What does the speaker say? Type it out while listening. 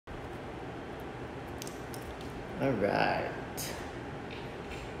All right.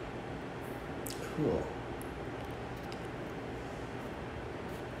 Cool.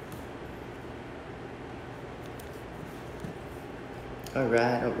 All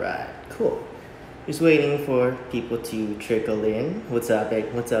right. Cool. Just waiting for people to trickle in. What's up,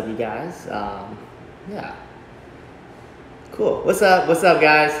 you guys? Yeah. Cool. What's up,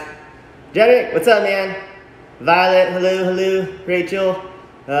 guys? Jedrick, what's up, man? Violet, hello. Rachel,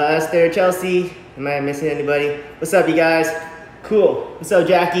 Esther, Chelsea. Am I missing anybody? What's up, you guys? Cool. What's up,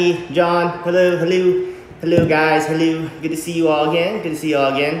 Jackie, John? Hello, guys. Hello. Good to see you all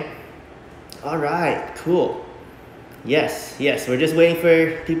again. All right. Cool. Yes. We're just waiting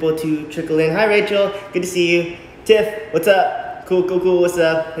for people to trickle in. Hi, Rachel. Good to see you. Tiff, what's up? Cool. What's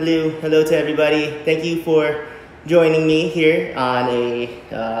up? Hello to everybody. Thank you for joining me here on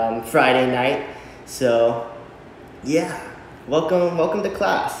a Friday night. So, yeah, welcome to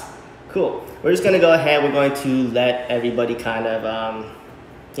class. Cool. We're just gonna go ahead. We're going to let everybody kind of,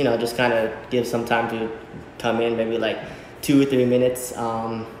 just kind of give some time to come in, maybe like 2 or 3 minutes.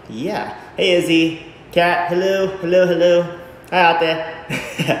 Yeah. Hey, Izzy. Kat, hello. Hi out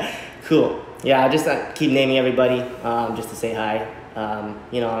there. Cool. Yeah, I'll just keep naming everybody just to say hi, on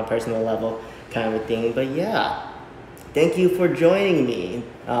a personal level kind of a thing. But yeah, thank you for joining me.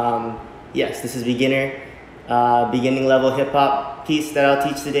 Yes, this is beginning level hip hop piece that I'll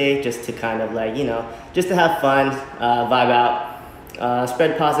teach today, just to kind of like, just to have fun, vibe out,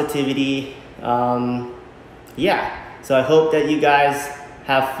 spread positivity. Yeah, so I hope that you guys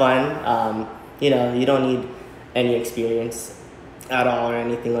have fun. You don't need any experience at all or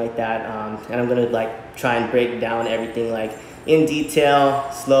anything like that. And I'm gonna like try and break down everything like in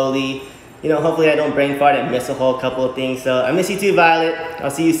detail, slowly. Hopefully I don't brain fart and miss a whole couple of things. So I miss you too, Violet. I'll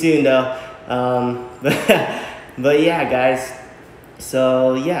see you soon though. But yeah, guys.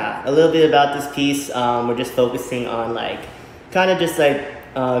 So yeah, a little bit about this piece. We're just focusing on like kind of just like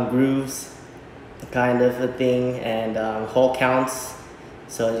grooves, kind of a thing, and whole counts.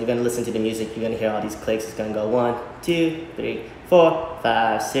 So as you're gonna listen to the music, you're gonna hear all these clicks. It's gonna go 1, 2, 3, 4,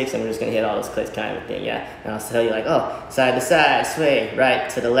 5, 6, and we're just gonna hit all those clicks kind of thing, yeah? And I'll tell you like, oh, side to side, sway, right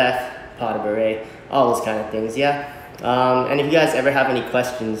to the left, pas de bourrée, all those kind of things, yeah? And if you guys ever have any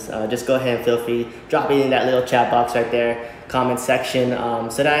questions, just go ahead and feel free, drop it in that little chat box right there, comment section,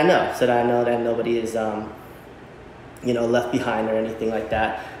 so that I know that nobody is, left behind or anything like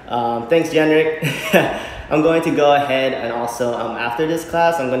that. Thanks, Jedrick. I'm going to go ahead and also, after this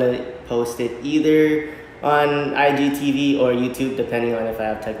class, I'm going to post it either on IGTV or YouTube, depending on if I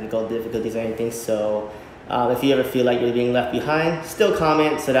have technical difficulties or anything. So if you ever feel like you're being left behind, still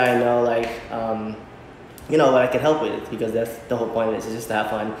comment so that I know, like, what I can help with, because that's the whole point of this, is just to have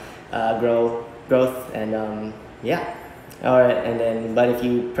fun, growth, and yeah. All right, and then, but if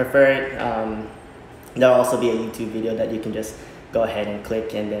you prefer it, there'll also be a YouTube video that you can just go ahead and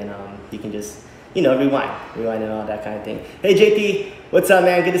click, and then you can just, rewind and all that kind of thing. Hey, JP, what's up,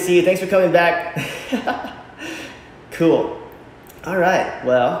 man? Good to see you. Thanks for coming back. Cool. All right,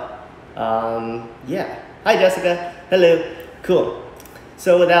 well, yeah. Hi, Jessica. Hello. Cool.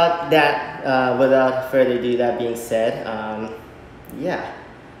 So without further ado, that being said, yeah.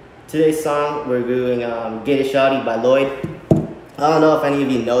 Today's song, we're doing Get It Shawty by Lloyd. I don't know if any of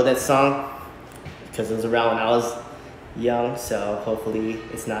you know that song, because it was around when I was young, so hopefully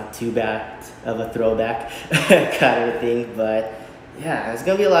it's not too bad of a throwback kind of a thing. But yeah, it's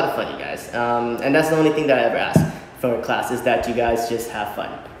gonna be a lot of fun, you guys. And that's the only thing that I ever ask for a class, is that you guys just have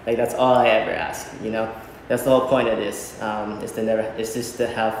fun. Like, that's all I ever ask, That's the whole point of this, it's just to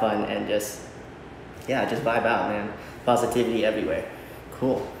have fun and just vibe out, man. Positivity everywhere.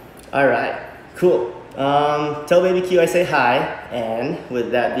 Cool. All right, cool. Tell Baby Q I say hi, and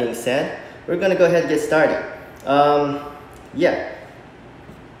with that being said, we're gonna go ahead and get started. Yeah.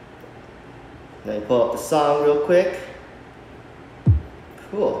 Let me pull up the song real quick.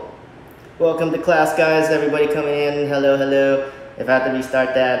 Cool. Welcome to class, guys. Everybody coming in. Hello. If I have to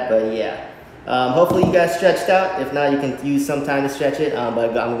restart that, but yeah. Hopefully you guys stretched out. If not, you can use some time to stretch it.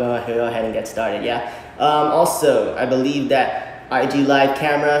 But I'm gonna go ahead and get started. Yeah. Also, I believe that IG Live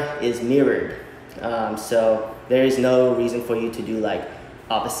camera is mirrored, so there is no reason for you to do like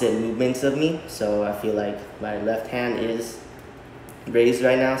opposite movements of me. So I feel like my left hand is raised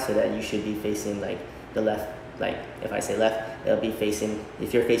right now, so that you should be facing like the left. Like if I say left, it'll be facing,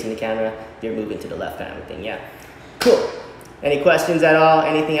 if you're facing the camera, you're moving to the left kind of thing. Yeah. Cool. Any questions at all,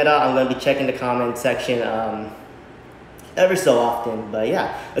 anything at all? I'm gonna be checking the comment section ever so often. But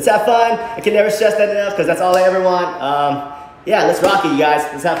yeah, let's have fun. I can never stress that enough, because that's all I ever want. Yeah, let's rock it, you guys.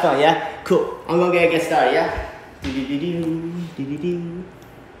 Let's have fun, yeah? Cool. I'm gonna get started, yeah?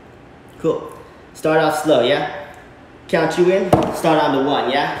 Cool. Start off slow, yeah? count you in, start on the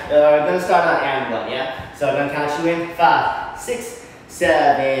 1, yeah? We're gonna start on and 1, yeah? So I'm gonna count you in, 5, 6,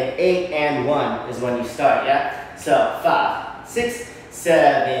 7, 8, and 1 is when you start, yeah? So 5, 6,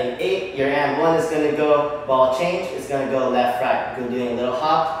 7, 8, your and 1 is gonna go, ball change, it's gonna go left, right. Go doing a little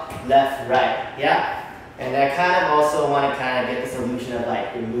hop, left, right, yeah? And I kind of also want to kind of get this illusion of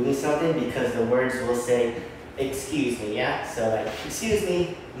like you're moving something because the words will say, excuse me, yeah? So like, excuse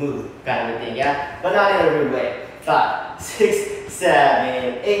me, move, kind of a thing, yeah? But not in a rude way. 5, 6,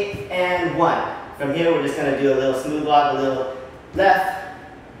 7, 8, and 1. From here, we're just going to do a little smooth walk, a little left,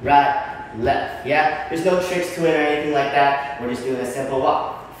 right, left, yeah? There's no tricks to it or anything like that. We're just doing a simple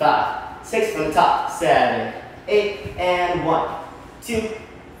walk. 5, 6 from the top, 7, 8, and 1, 2,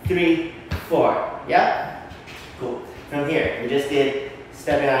 3, 4, yeah? Cool. From here, we just did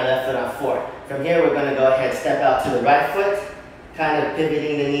stepping on our left foot on 4. From here, we're going to go ahead, step out to the right foot, kind of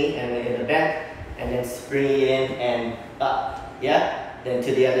pivoting the knee and the bend, and then bringing it in and up, yeah? Then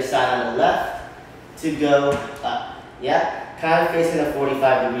to the other side on the left to go up, yeah? Kind of facing a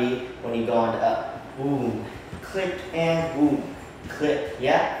 45 degree when you go on the up. Boom, click and boom, click,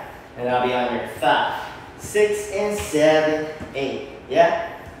 yeah? And I'll be on your 5, 6, and 7, 8,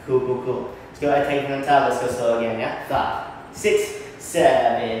 yeah? Cool, cool, cool. Let's go ahead and take it from the top. Let's go slow again, yeah? 5, 6,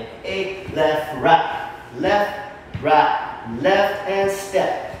 7, 8, left, right, left, and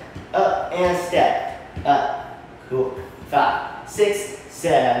step, up and step, up. Cool. 5, 6,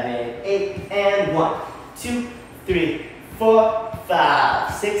 7, 8, and 1, 2, 3, 4,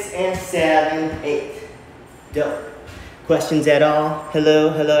 5, 6, and 7, 8. Dope. Questions at all? Hello,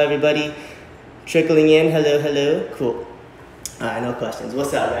 hello, everybody. Trickling in. Hello, hello. Cool. Alright, no questions.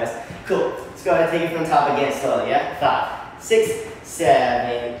 What's up, guys? Cool. Let's go ahead and take it from the top again slowly, yeah? 5, 6,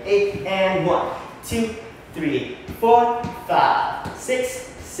 7, 8, and 1, 2, 3, 4, 5, 6,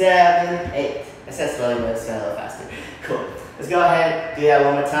 7, 8. I said slowly, but it's a little faster. Cool. Let's go ahead, do that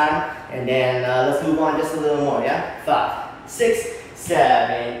one more time, and then let's move on just a little more, yeah? 5, 6,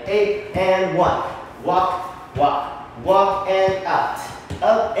 7, 8, and 1. Walk, walk, walk, and out.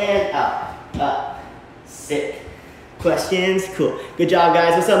 Up and out. Up. Sick. Questions? Cool. Good job,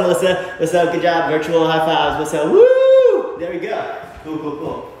 guys. What's up, Melissa? What's up? Good job. Virtual high fives. What's up? Woo! There we go. Cool, cool,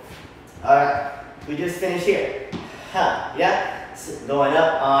 cool. All right. We just finished here. Huh. Yeah? So going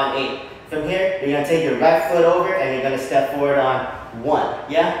up on 8. From here, you're going to take your right foot over and you're going to step forward on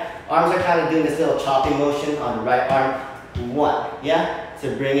 1. Yeah? Arms are kind of doing this little chopping motion on the right arm. 1. Yeah?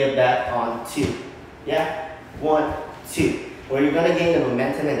 To bring it back on 2. Yeah? 1, 2. Where you're going to gain the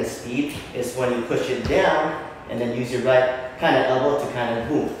momentum and the speed is when you push it down and then use your right kind of elbow to kind of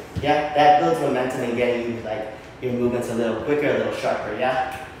boom. Yeah? That builds momentum and getting you like your movements a little quicker, a little sharper.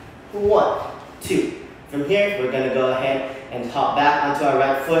 Yeah? 1, 2. From here, we're going to go ahead and hop back onto our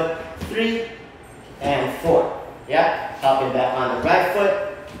right foot. 3 and 4. Yeah? Hopping back on the right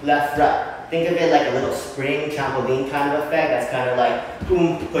foot, left, right. Think of it like a little spring trampoline kind of effect. That's kind of like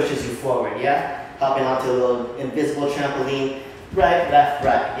boom, pushes you forward. Yeah? Hopping onto a little invisible trampoline. Right, left,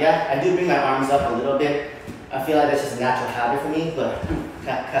 right. Yeah? I do bring my arms up a little bit. I feel like that's just a natural habit for me, but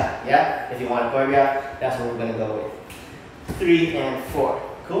cut, cut. Yeah? If you want to choreograph, that's what we're going to go with. 3 and 4.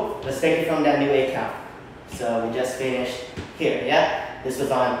 Cool? Let's take it from that new 8 count. So we just finished here. Yeah? This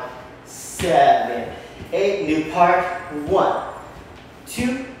was on 7, 8, new part, 1,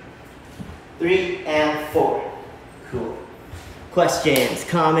 2, 3, and 4. Cool. Questions,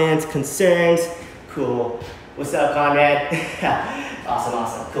 comments, concerns? Cool. What's up, Conrad? Awesome,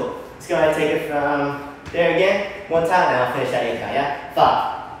 awesome. Cool. Let's go ahead and take it from there again. One time, and I'll finish that 8 count, yeah?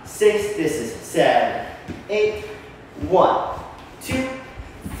 5, 6, this is 7, 8, 1, 2,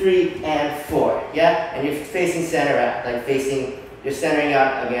 3, and 4. Yeah? And you're facing center out, like facing. You're centering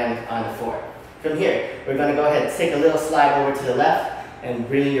out again on the 4. From here, we're going to go ahead and take a little slide over to the left and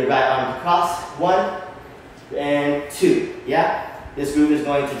bring your right arm across. 1 and 2. Yeah? This groove is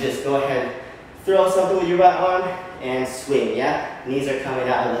going to just go ahead, throw something with your right arm and swing. Yeah? Knees are coming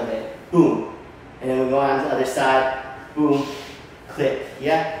out a little bit. Boom. And then we go on to the other side. Boom. Click.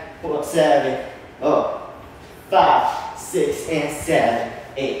 Yeah? 4, 7, 5, 6, and 7,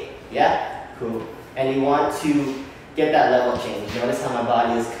 8. Yeah? Cool. And you want to get that level change. Notice how my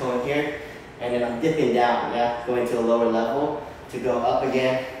body is going here, and then I'm dipping down, yeah? Going to a lower level to go up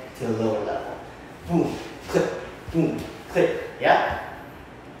again to a lower level. Boom, click, yeah?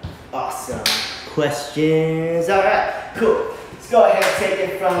 Awesome. Questions? All right, cool. Let's go ahead and take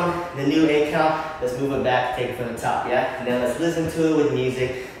it from the new 8 count. Let's move it back, take it from the top, yeah? And then let's listen to it with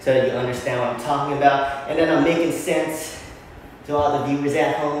music so that you understand what I'm talking about. And then I'm making sense to all the viewers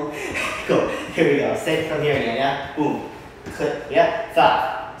at home. Cool. Here we go. Take it from here again, yeah? Boom. Click, yeah?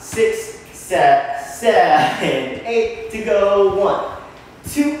 5, 6, 7, 7, 8 to go. 1,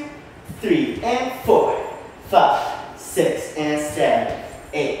 2, 3, and 4, 5, 6, and 7,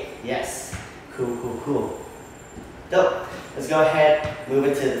 8. Yes. Cool, cool, cool. Dope. Let's go ahead, move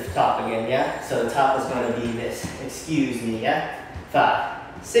it to the top again, yeah? So the top is going to be this. Excuse me, yeah?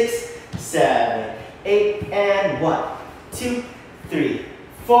 5, 6, 7, 8, and 1, 2, 3,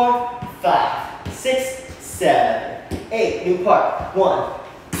 4, 5, 6, 7, 8. New part. 1,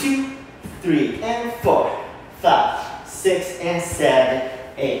 2, 3, and 4, 5, 6, and 7,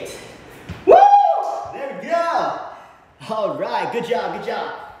 8. Woo! There we go. All right. Good job. Good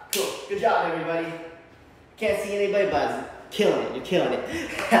job. Cool. Good job, everybody. Can't see anybody, but killing it. You're killing it.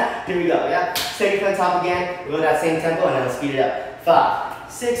 Here we go. Yeah. Steady from the top again. We'll go that same tempo, and then we'll speed it up.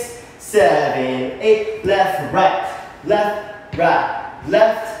 5, 6, 7, 8. Left, right. Left, right.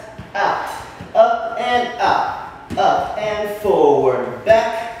 Left, out. Up and out. Up and forward.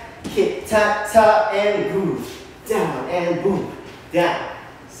 Back. Kick, tap, tap, and groove. Down and boom. Down.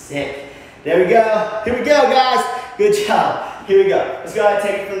 Sick. There we go. Here we go, guys. Good job. Here we go. Let's go ahead and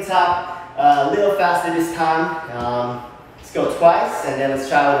take it from the top. A little faster this time. Let's go twice, and then let's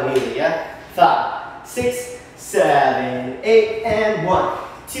try with the music, yeah? 5, 6, 7, 8, and 1,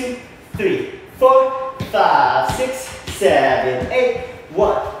 2, 3, 4, 5, 6, 7, 8.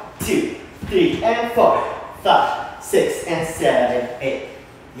 1, 2, 3, and 4, 5, 6, and 7, 8.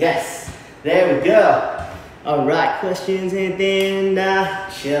 Yes. There we go. All right, questions and then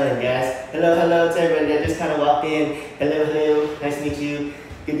chilling, guys. Hello, hello to everybody that just kind of walked in. Hello, hello. Nice to meet you.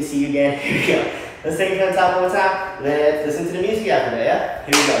 Good to see you again. Here we go. Let's take it from the top one more time. Let's listen to the music after that, yeah?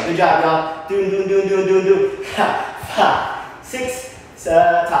 Here we go. Good job, y'all. Do. 5, 6,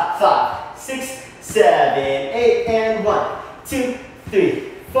 top. 5, 6, 7, 8, and 1, 2, 3,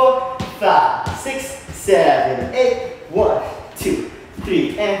 4, 5, 6, 7, 8. 1, 2,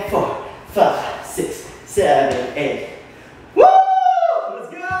 3, and 4, 5, 6, 7, 8. Woo! Let's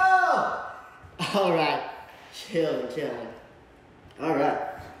go! All right. Chilling. All right.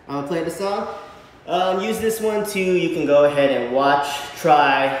 I'm gonna play the song. Use this one too. You can go ahead and watch,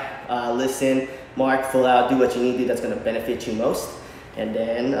 try, listen, mark, fill out, do what you need to do that's gonna benefit you most. And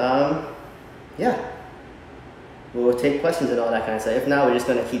then, yeah. We'll take questions and all that kind of stuff. If not, we're just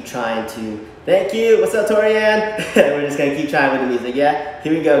gonna keep trying to. Thank you. What's up, Torian? We're just gonna keep trying with the music. Yeah.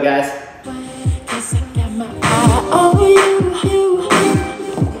 Here we go, guys.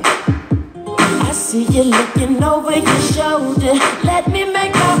 I see you looking over your shoulder. Let me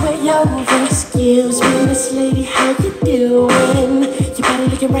make my way over. Excuse me, Miss Lady, how you doing? Your body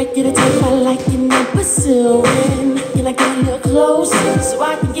looking right, get a tape. I like you not pursuing. Can I get a little closer so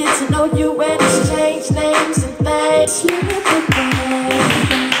I can get to know you and exchange names and things? Slip away,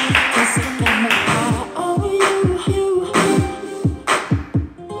 'cause I got my eye on you.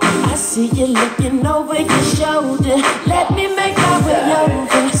 I see you looking over your shoulder. Let me make my way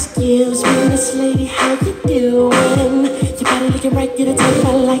over. Excuse me, Miss Lady, how you doing? Your body looking right, get a tape. I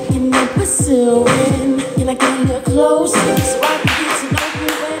like you not pursuing. Can I get a little closer so I can get to know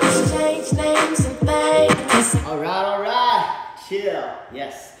you and exchange names and things? All right. Chill.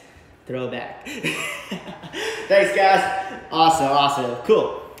 Yes. Throwback. Thanks, guys. Awesome.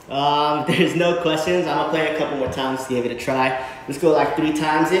 Cool. There's no questions. I'm gonna play it a couple more times to give it a try. Let's go like 3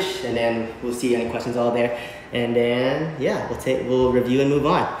 times-ish, and then we'll see any questions all there. And then, yeah, we'll review and move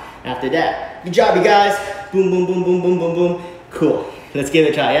on after that. Good job, you guys. Boom. Cool. Let's give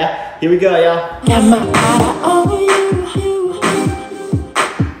it a try, yeah? Here we go, y'all. Got my eye on you.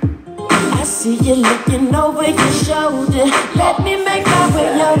 I see you looking over your shoulder. Let me make my way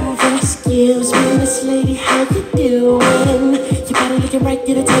over. Excuse me, Miss Lady, how you doing? Your body looking right,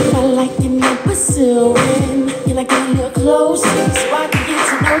 get a tape. I like you not pursuing. Can I get a little closer so I can get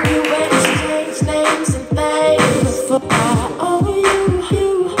to know you and exchange names and things? For I owe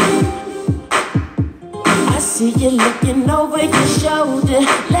you. I see you looking over your shoulder.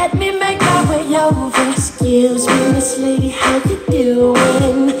 Let me make my way over. Excuse me, Miss Lady, how you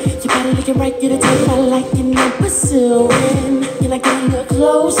doing? Your body looking right, get a tape. I like you not pursuing. Can I get a little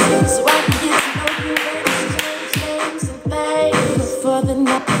closer so I can get to know you and exchange names and things? Before the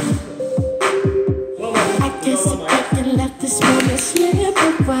night, I guess I can let this moment slip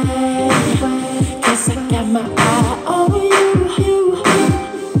away. 'Cause I got my eye on you.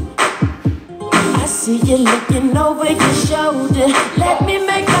 I see you looking over your shoulder. Let me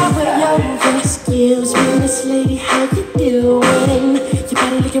make my way over. Excuse me, Miss Lady, how you doing? Your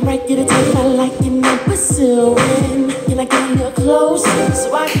body looking right, get a tape. I like you not pursuing. Can I get a little closer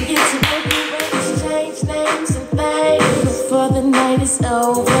so I can get to know you and exchange names and things? Before the night is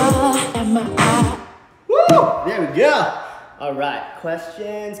over. Got my eye. Woo! There we go. All right. right.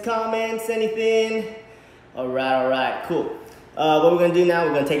 Questions, comments, anything? All right, cool. What we're gonna do now,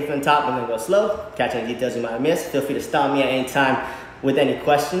 we're gonna take it from the top, we're gonna go slow, catch any details you might have missed. Feel free to stop me at any time with any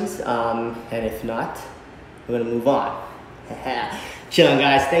questions, and if not, we're gonna move on. Chillin',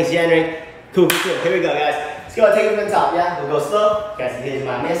 guys, thanks, Henry. Cool, here we go, guys. Let's go, take it from the top, yeah? We'll go slow, catch any details you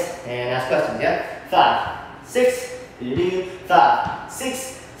might have missed, and ask questions, yeah? 5, 6, 5,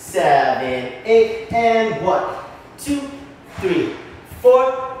 6, 7, 8, and 1, 2, 3,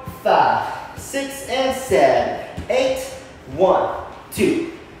 4, 5, 6, and 7, 8, 1,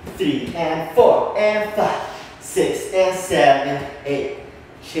 2, 3, and 4, and 5, 6, and 7, 8.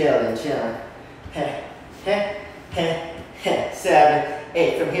 Chillin'. Hey, 7,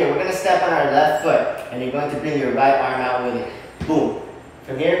 8. From here, we're gonna step on our left foot, and you're going to bring your right arm out with it. Boom.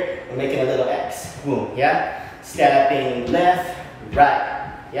 From here, we're making a little X. Boom, yeah? Stepping left,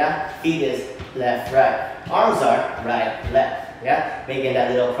 right, yeah? Feet is left, right. Arms are right, left, yeah? Making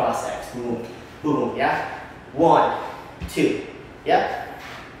that little cross X. Boom, boom, yeah? 1, 2, yeah?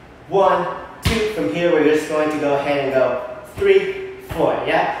 1, 2. From here, we're just going to go ahead and go 3, 4,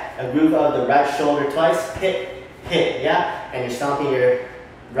 yeah? A groove of the right shoulder twice, hit, yeah? And you're stomping your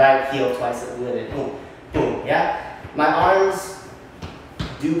right heel twice with it. Boom, boom, yeah? My arms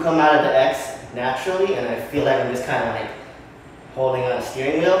do come out of the X naturally, and I feel like I'm just kind of like holding on a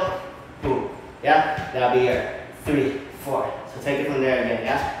steering wheel. Boom, yeah? That'll be your 3, 4. So take it from there again,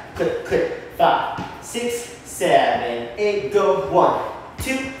 yeah? Click, 5, 6, 7, 8, go. 1,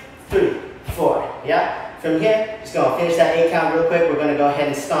 2, 3, 4, yeah? From here, just gonna finish that 8 count real quick. We're gonna go ahead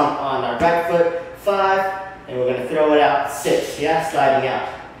and stomp on our right foot, 5, and we're gonna throw it out, 6, yeah? Sliding out.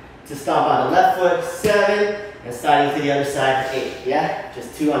 To stomp on the left foot, 7, and sliding to the other side, 8, yeah?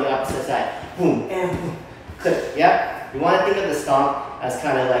 Just 2 on the opposite side. Boom, and boom, click, yeah? You wanna think of the stomp as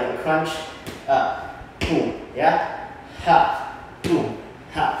kind of like a crunch, up, boom, yeah? Ha, boom,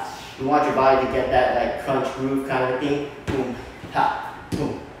 ha. You want your body to get that like crunch groove kind of thing. Boom, ha,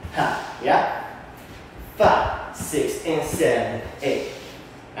 yeah? 5, 6, and 7, 8.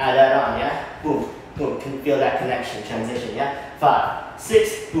 Add that on, yeah? Boom, boom. Can you feel that connection, transition, yeah? 5,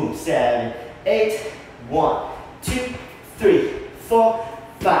 6, boom, 7, 8, 1, 2, 3, 4,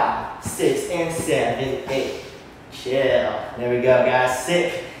 5, 6, and 7, 8. Chill. There we go, guys.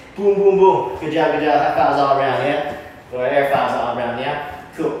 Sick. Boom, boom, boom. Good job, High fives all around, yeah? Or air fives all around, yeah?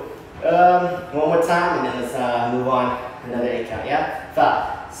 Cool. One more time, and then let's move on. Another 8 count, yeah?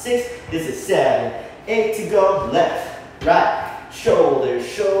 5, 6, this is 7, 8 to go. Left, right, shoulders,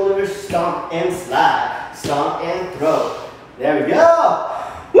 stomp and slide, stomp and throw. There we go.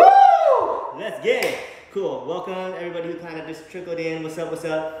 Woo! Let's get it. Cool. Welcome everybody who kind of just trickled in. What's up?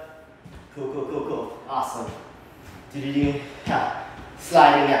 Cool. Awesome. Sliding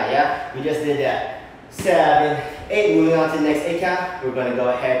out, yeah? We just did that. 7, 8. Moving on to the next 8 count. We're gonna go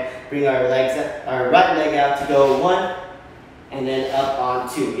ahead, bring our right leg out to go 1, and then up on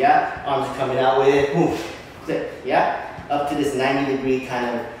 2, yeah? Arms are coming out with it. Boom, click, yeah? Up to this 90-degree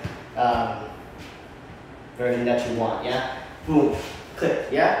kind of version that you want, yeah? Boom, click,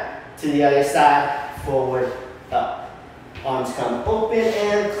 yeah? To the other side, forward, up. Arms come open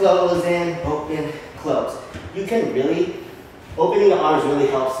and close and open, close. You can really, opening the arms really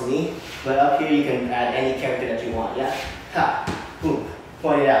helps me, but up here you can add any character that you want, yeah? Ha, boom,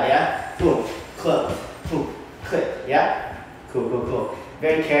 point it out, yeah? Boom, close, boom, click, yeah? Cool.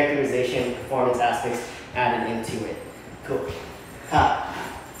 Very characterization, performance aspects added into it. Cool. Ha,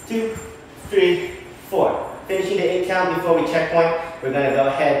 2, 3, 4. Finishing the 8 count before we checkpoint, we're gonna go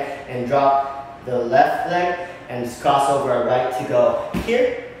ahead and drop the left leg and just cross over our right to go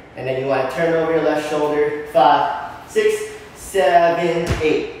here. And then you wanna turn over your left shoulder, 5, 6, 7,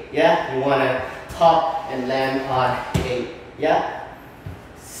 8. Yeah, you wanna hop and land on 8. Yeah?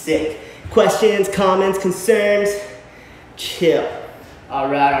 Sick. Questions, comments, concerns? Chill. All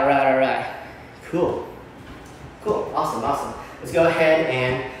right. Cool. Awesome. Let's go ahead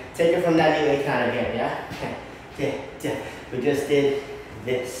and take it from that new 8 count again, yeah? We just did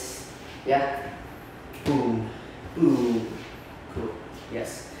this, yeah? Boom. Cool.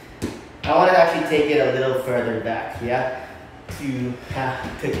 Yes. I want to actually take it a little further back, yeah? 2,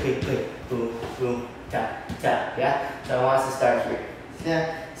 click, boom, tap, yeah? So I want us to start here.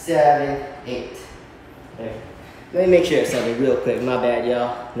 7, 8. There. Let me make sure it's something real quick. My bad,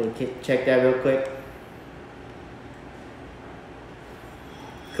 y'all. Let me check that real quick.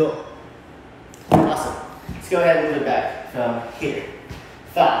 Cool. Awesome. Let's go ahead and move it back from here.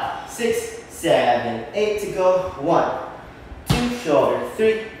 5, 6, 7, 8 to go. 1, 2, shoulder.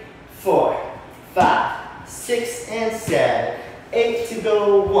 3, 4, 5, 6, and 7. 8 to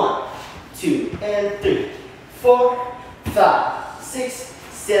go. 1, 2, and 3, 4, 5, 6,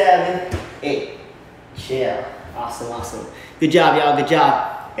 7, 8. Chill. Awesome, awesome. Good job, y'all. Good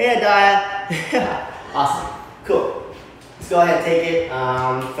job. Hey, Adaya. Awesome. Cool. Let's go ahead and take it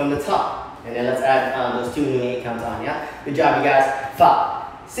from the top. And then let's add those 2 new 8 counts on, yeah? Good job, you guys.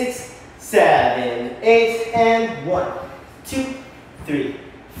 5, 6, 7, 8, and 1, 2, 3,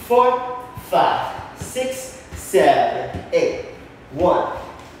 4, 5, 6, 7, 8. 1,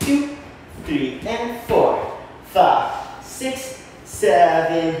 2, 3, and 4, 5, 6,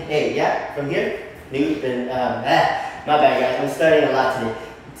 7, 8. Yeah, from here. My bad, guys. I'm studying a lot today.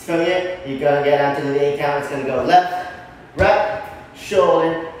 From here, you're gonna get onto the 8 count. It's gonna go left, right,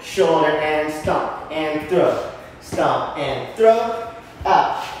 shoulder, shoulder, and stomp and throw, stomp and throw,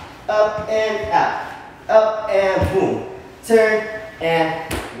 up, up and out, up and boom, turn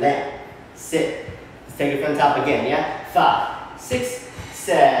and land, sit. Let's take it from the top again. Yeah, 5, 6,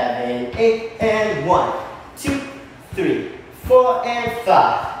 7, 8, and 1, 2, 3, 4, and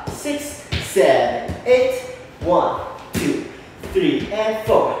 5, 6, 7, 8, 1, 2, 3, and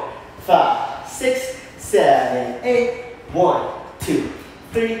 4, 5, 6, 7, 8, 1, 2,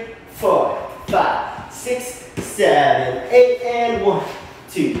 3, 4, 5, 6, 7, 8, and 1,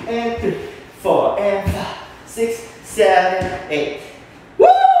 2, and 3, 4, and 5, 6, 7, 8. Woo!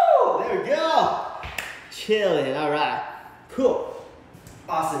 There we go. Chilling. All right. Cool.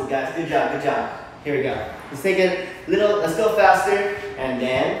 Awesome, you guys. Good job. Good job. Here we go. Let's take it a little. Let's go faster, and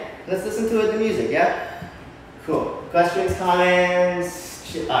then let's listen to the music. Yeah. Cool. Questions,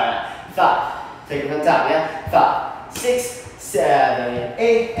 comments. All right. 5. Take it from the top. Yeah. 5, 6, 7,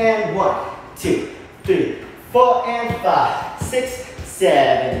 8, and 1, 2, 3, 4, and 5, 6,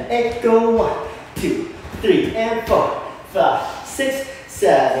 7, 8. Go 1, 2, 3, and 4, 5, 6,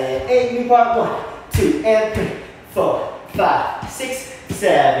 7, 8. New part 1, 2, and 3, 4, 5, 6,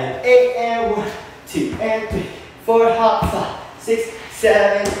 7, 8, and 1, 2, and 3, 4, hop, 5, 6,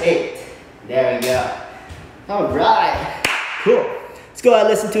 7, 8. There we go. All right. Cool. Let's go ahead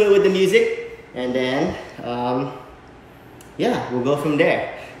and listen to it with the music, and then yeah, we'll go from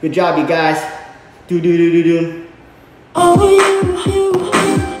there. Good job, you guys. Do do do do do. Oh, you.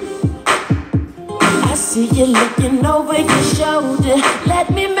 I see you looking over your shoulder. Let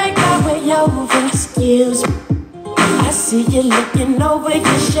me make my way over. Excuse me. I see you looking over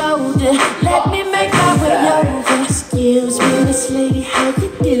your shoulder. Let me make my way over. Excuse me, Miss Lady, how you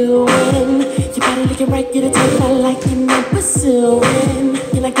doing? Your body looking right, get a tape. I like you, not pursuing.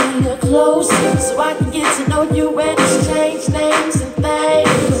 Can I get a little closer so I can get to know you and exchange names and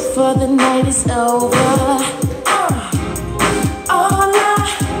things before the night is over? All I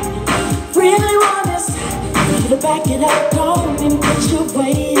really want is you to back it up on me and put your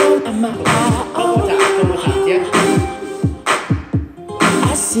weight on my eye on you.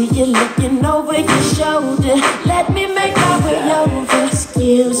 I see you looking over your shoulder. Let me make my way over.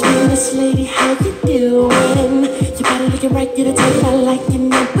 Excuse me, Miss Lady, how you doing? Your body looking right, get a tape. I like you,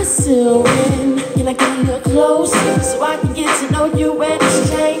 not pursuing. Can I get a little closer so I can get to know you and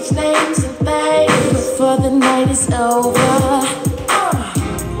exchange names and things before the night is over?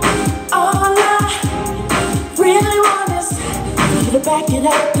 All I really want is you to back it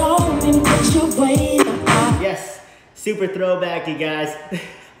up on me and put your weight on. Yes. Super throwback, you guys.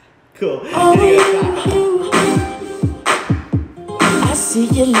 Cool. I see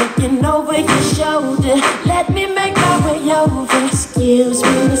you looking over your shoulder. Let me make my way over. Excuse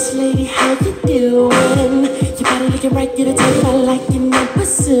me, Miss Lady, how you doing? Your body looking right, get a tape. I like you, not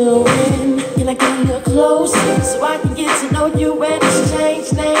pursuing. Can I get a little closer so I can get to know you and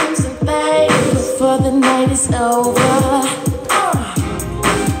exchange names and things before the night is over?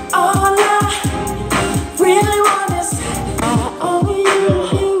 All I really want is I owe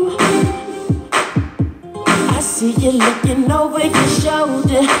you. I see you looking over your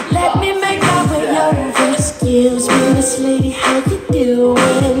shoulder. Let me make my way over. Excuse me, Miss Lady, how you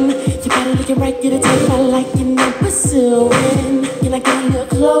doing? Your body looking right, get a tape. I like you, not pursuing. Can I get a little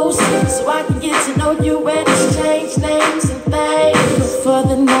closer so I can get to know you and exchange names and things before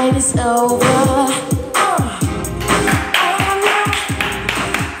the night is over?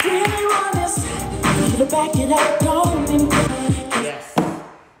 Back it up, don't. Yes.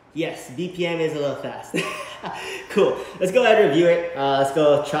 Yes, BPM is a little fast. Cool. Let's go ahead and review it. Let's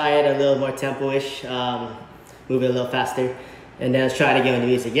go try it a little more tempo-ish. Move it a little faster. And then let's try it again with the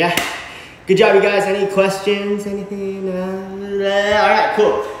music, yeah? Good job, you guys. Any questions? Anything? Alright,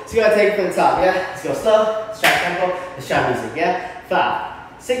 cool. Let's go ahead and take it from the top, yeah? Let's go slow. Let's try tempo. Let's try music, yeah?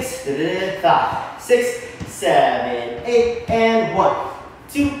 5, 6, 5, 6, 7, 8, and 1,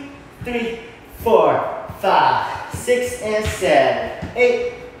 2, 3, 4, 5, 6, and 7,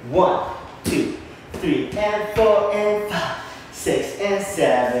 8, 1, 2, 3, and 4, and 5, 6 and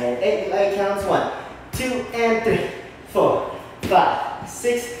 7, 8. Leg counts 1, 2 and 3, 4, 5,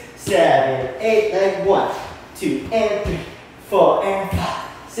 6, 7, 8. Leg 1, 2 and 3, 4 and 5,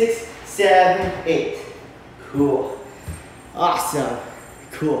 6, 7, 8. Cool. Awesome.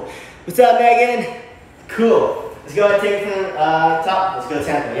 Cool. What's up, Megan? Cool. Let's go ahead and take it from the top. Let's go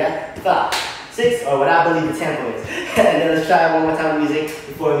tempo, yeah? 5, 6, or what I believe the tempo is. And then let's try it one more time with music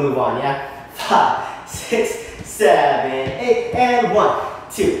before we move on, yeah? 5, 6, 7, 8, and 1,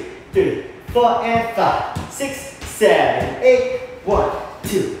 2, 3, 4, and 5, 6, 7, 8, 1,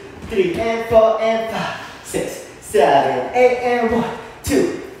 2, 3, and 4, and 5, 6, 7, 8, and 1,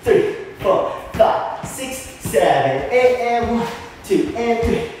 2, 3, 4, 5, 6, 7, 8, and 1, 2, and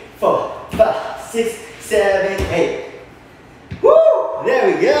 3, 4, 5, 6, 7, 8. Woo!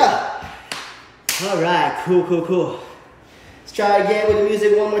 There we go. All right, cool, cool, cool. Let's try again with the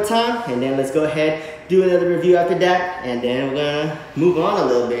music one more time, and then let's go ahead, do another review after that, and then we're gonna move on a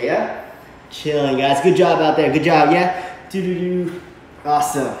little bit, yeah? Chilling, guys. Good job out there. Good job, yeah? Do-do-do.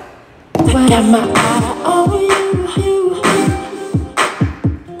 Awesome. Got my eye on you.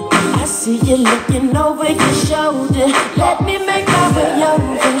 I see you looking over your shoulder. Let me make my way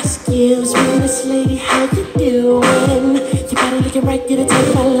over. Excuse me, Miss Lady, how you doing? You body looking right, get a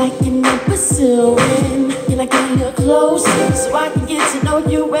tape I like and I'm pursuing. Can I get a little closer so I can get to know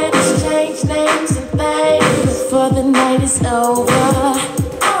you and exchange names and things before the night is over?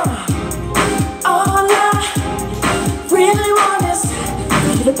 All I really want is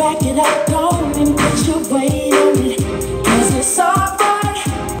you to back it up, don't and put your weight on it, 'cause it's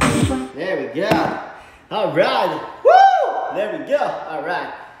alright. There we go. All right. Woo! There we go. All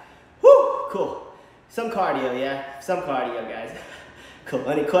right. Woo! Cool. Some cardio, yeah? Some cardio, guys. Cool.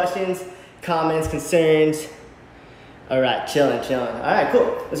 Any questions, comments, concerns? All right, chilling, chilling. All right,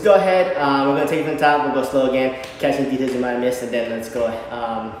 cool. Let's go ahead. We're gonna take it from the top. We'll go slow again, catch any details you might have missed, and then let's go.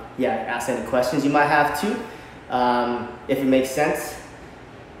 Yeah, ask any questions you might have too, if it makes sense.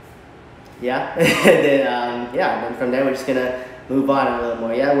 Yeah, and then yeah, and from there we're just gonna move on a little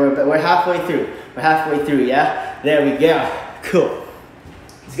more. Yeah, we're halfway through. We're halfway through. Yeah, there we go. Cool.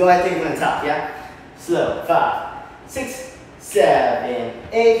 Let's go ahead and take it from the top. Yeah, slow. 5, 6, 7,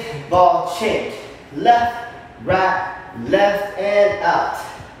 8. Ball change. Left, right, left and out.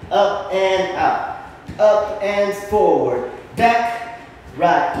 Up and out. Up and forward. Back,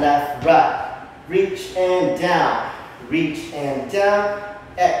 right, left, right. Reach and down. Reach and down.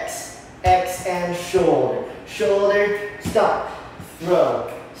 X. X and shoulder. Shoulder, stomp, throw,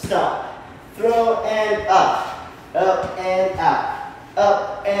 stomp, throw and up. Up and out.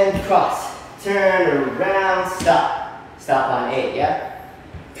 Up and cross. Turn around, stop. Stop on 8, yeah?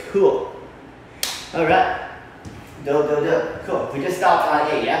 Cool. All right. Do. Cool. We just stopped on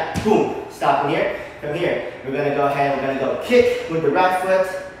 8, yeah? Boom. Stop in here. From here, we're gonna go ahead, we're gonna go kick with the right foot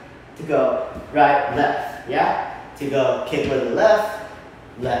to go right, left, yeah? To go kick with the left,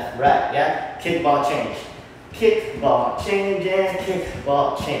 left, right, yeah? Kick, ball, change. Kick, ball, change, and kick,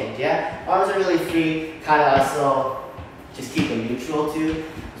 ball, change, yeah? Arms are really free, kind of also just keep them neutral too,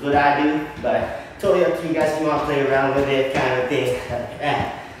 is what I do, but totally up to you guys if you want to play around with it, kind of thing.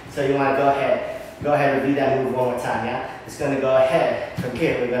 So you want to go ahead and review that move one more time, yeah? It's going to go ahead. From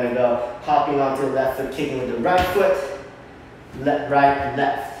here, we're going to go hopping onto the left foot, kicking with the right foot, right,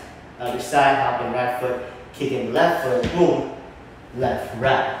 left. Other side, hopping right foot, kicking left foot, boom, left,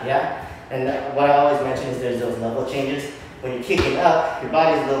 right, yeah? And what I always mention is there's those level changes. When you're kicking up, your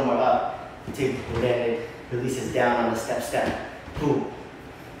body's a little more up, then it releases down on the step, boom,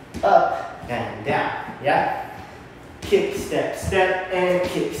 up and down, yeah? Kick, step, and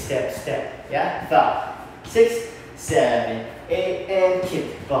kick, step, yeah? 5, 6, 7, 8, and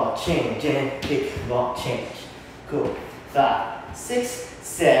kick, ball, change, and kick, ball, change. Cool. 5, 6,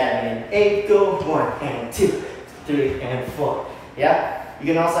 7, 8, go 1 and 2, 3 and 4. Yeah?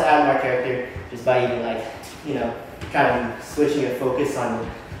 You can also add more character just by even like, you know, kind of switching your focus on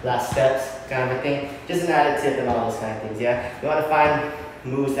the last steps kind of a thing. Just an added tip and all those kind of things, yeah? You want to find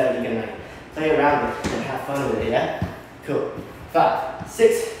moves that you can like play around with and have fun with it, yeah? Cool. 5,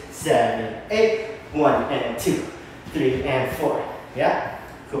 6, 7, 8, 1 and 2, 3 and 4. Yeah?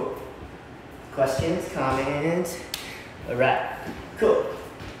 Cool. Questions, comments? Alright. Cool.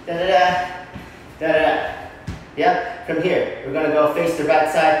 Da-da-da. Da-da-da. Yeah? From here, we're gonna go face the right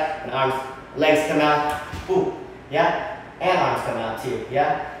side and arms, legs come out. Boom. Yeah? And arms come out too.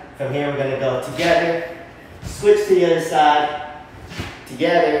 Yeah? From here, we're gonna go together, switch to the other side,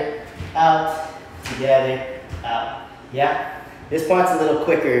 together, out, together, out. Yeah? This part's a little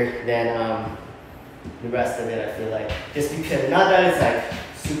quicker than the rest of it, I feel like. Just because, not that it's like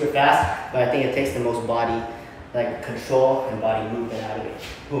super fast, but I think it takes the most body like control and body movement out of it.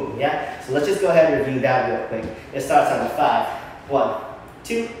 Boom, yeah? So let's just go ahead and review that real quick. It starts on the 5. 1,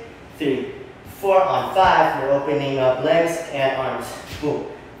 2, 3, 4. On 5, we're opening up legs and arms. Boom.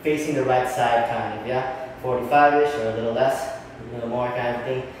 Facing the right side kind of, yeah? 45-ish or a little less, a little more kind of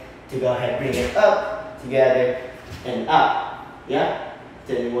thing. To go ahead, bring it up, together, and up, yeah?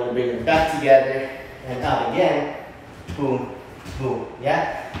 Then you want to bring it back together and up again. Boom, boom,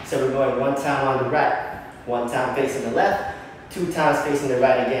 yeah? So we're going 1 time on the right, 1 time facing the left, 2 times facing the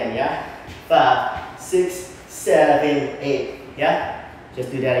right again, yeah? 5, 6, 7, 8, yeah?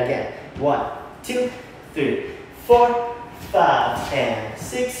 Just do that again. 1, 2, 3, 4, 5, and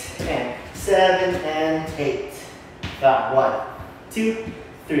 6, and 7, and 8. 5, 1, 2,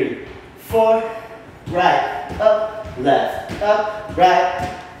 3, 4, right, up, left, up,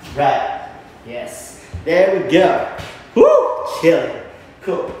 right, right. Yes, there we go. Woo, chilling.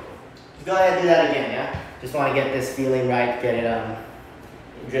 Cool. Go ahead and do that again, yeah? Just want to get this feeling right, get it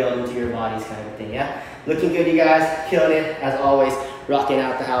drilled into your bodies kind of thing, yeah? Looking good, you guys, killing it, as always, rocking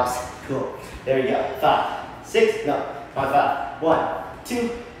out the house. Cool. There we go. 5, 6, no, on 5. 1, 2,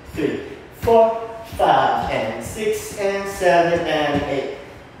 3, 4, 5, and 6, and 7, and 8.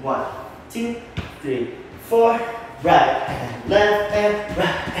 1, 2, 3, 4, right, and left, and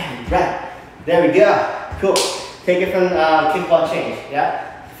right, and right. There we go. Cool. Take it from kickball change,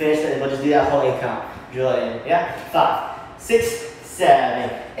 yeah? Finish it, we'll just do that whole 8 count. Drill it in, yeah? 5, 6,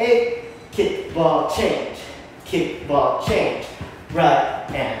 7, 8. Kickball change. Kickball change. Right,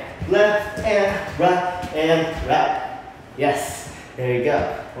 and left, and right, and right. Yes. There you go.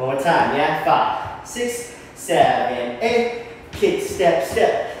 One more time, yeah? 5, 6, 7, 8. Kick, step,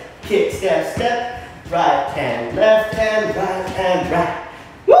 step. Kick, step, step. Right and left and right and right.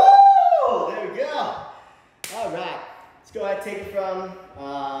 Woo! There we go. All right. Let's go ahead and take it from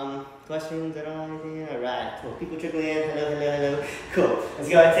questions at all. All right. Cool. People trickling in. Hello, hello, hello. Cool. Let's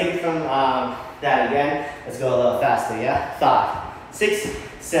go ahead and take it from that again. Let's go a little faster, yeah? 5, 6,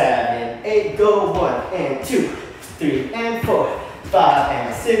 7, 8. Go 1 and 2, 3 and 4, 5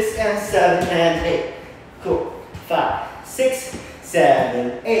 and 6 and 7 and 8. Cool. 5, 6,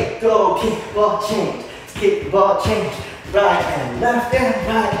 7, 8. Go kickball change. Kickball change. Right and left and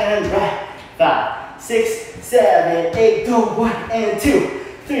right and right. 5, 6, 7, 8. Go 1 and 2,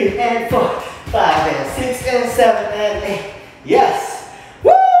 3 and 4, 5 and 6 and 7 and 8. Yes.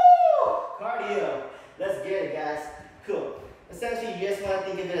 Woo! Cardio. Let's get it, guys. Cool. Essentially, you just want to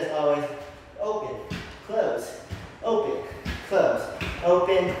think of it as always open, close, open, close,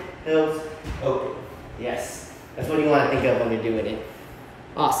 open, close, open. Yes. That's what you want to think of when you're doing it.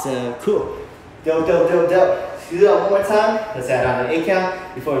 Awesome. Cool. Dope, dope, dope, dope. Let's do that one more time. Let's add on an 8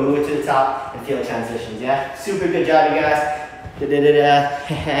 count before we move it to the top and feel transitions, yeah? Super good job, you guys.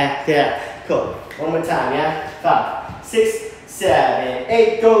 Yeah. Cool. One more time, yeah? 5, 6, 7,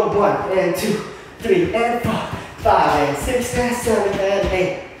 8. Go 1 and 2, 3 and 4, 5 and 6 and 7 and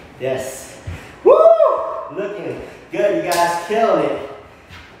 8. Yes. Woo! Looking good, you guys. Killing it.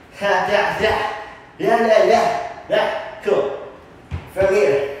 Yeah. Cool. From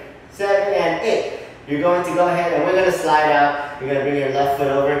here, 7 and 8. You're going to go ahead and we're going to slide out. You're going to bring your left foot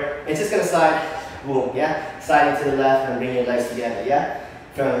over. It's just going to slide, boom, yeah? Sliding to the left and bring your legs together, yeah?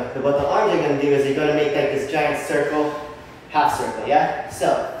 What the arms are going to do is you're going to make like this giant circle, half circle, yeah? So,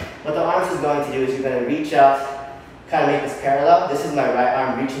 what the arms is going to do is you're going to reach out, kind of make this parallel. This is my right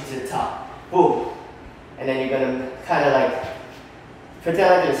arm reaching to the top, boom. And then you're going to kind of like,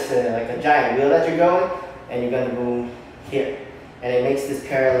 pretend like there's like a giant wheel that you're going, and you're going to boom here. And it makes this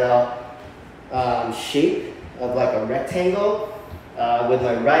parallel shape of like a rectangle with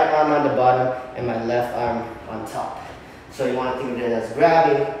my right arm on the bottom and my left arm on top. So you want to think of it as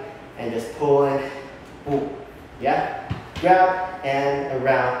grabbing and just pulling, boom, yeah? Grab and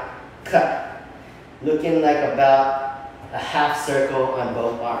around, cut. Looking like about a half circle on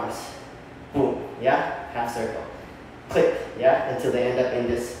both arms. Boom, yeah? Half circle. Click, yeah? Until they end up in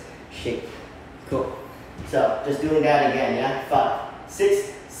this shape. Cool. So just doing that again, yeah? 5,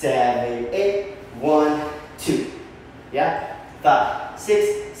 6, 7, 8, 1, 2. Yeah? 5,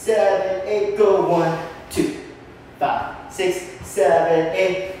 6, 7, 8, go 1, 2. 5, 6, 7,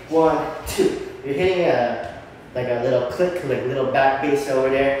 8, 1, 2. You're hitting like a little click, like a little back bass over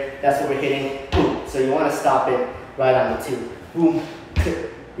there. That's what we're hitting. Boom. So you want to stop it right on the 2. Boom,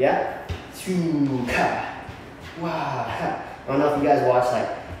 click. Yeah? 2, ka. Wow. I don't know if you guys watch like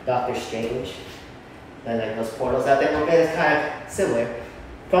Doctor Strange and like those portals out there. Okay, it's kind of similar.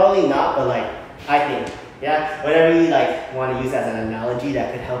 Probably not, but like I think, yeah. Whatever you like want to use as an analogy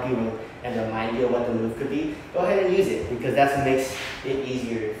that could help you and remind you of what the move could be, go ahead and use it because that's what makes it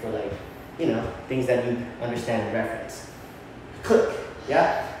easier for like you know, things that you understand and reference. Click,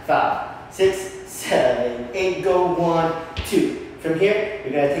 yeah? 5, 6, 7, 8, go 1, 2. From here,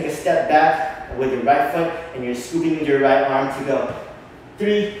 you're gonna take a step back with your right foot and you're scooping with your right arm to go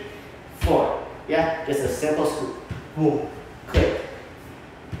 3, 4, yeah? Just a simple scoop. Boom, click,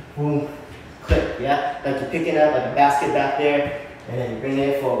 boom, click, yeah? Like you're picking up like a basket back there and then you're bringing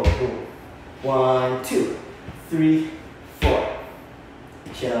it forward, boom. 1, 2, 3, 4.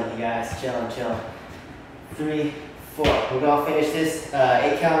 Chilling, you guys, chilling. 3, 4. We're gonna finish this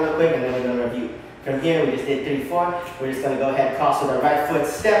 8 count real quick and then we're gonna review. From here, we just did 3, 4. We're just gonna go ahead and cross with our right foot,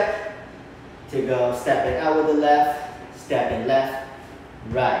 step, to go stepping out with the left, stepping left,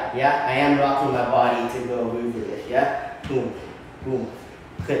 right, yeah? I am rocking my body to go move with it, yeah? Boom, boom,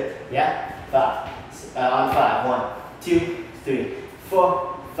 click, yeah? 5, on 5, 1, 2, 3,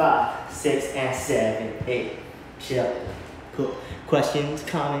 4, 5, 6, and 7, 8. Chill. Cool. Questions,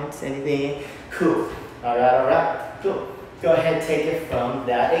 comments, anything? Cool. Alright, cool. Go ahead, take it from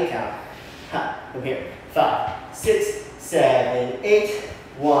that 8 count. From here. 5, 6, 7, 8.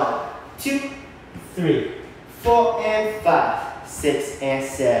 1, 2, 3, 4, and 5, 6, and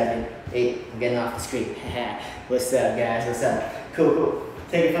 7, 8. I'm getting off the screen. What's up, guys? What's up? Cool.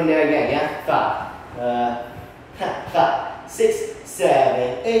 Take it from there again, yeah? 5, 6,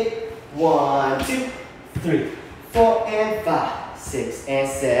 7, 8. 1, 2, 3, 4, and 5, 6, and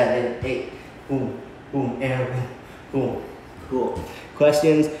 7, 8. Boom, boom, and boom, boom. Cool.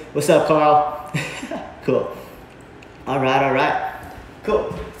 Questions? What's up, Carl? Cool. All right.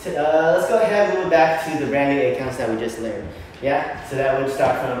 Cool. Let's go ahead and move back to the brand new 8 counts that we just learned. Yeah? So that would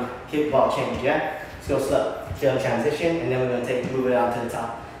start from kickball change, yeah? Let's go slow. Feel the transition, and then we're going to move it on to the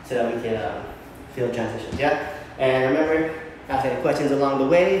top so that we can feel the transitions, yeah? And remember, ask any questions along the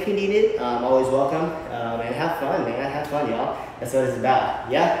way if you need it. Always welcome. And have fun, man. Have fun, y'all. That's what it's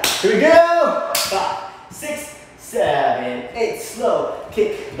about. Yeah? Here we go! 5, 6, 7, 8. Slow.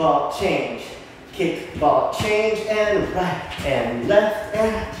 Kickball change. Kickball change and right and left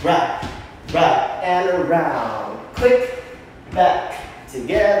and right. Right and around. Quick. Back.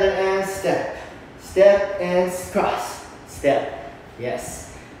 Together and step. Step and cross. Step.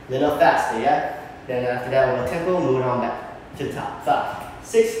 Yes. A little faster, yeah? Then after that, with a tempo, move it on back to the top. 5,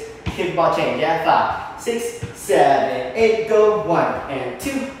 6, kickball change, yeah? 5, 6, 7, 8, go 1 and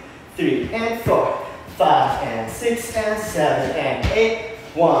 2, 3 and 4, 5 and 6 and 7 and 8,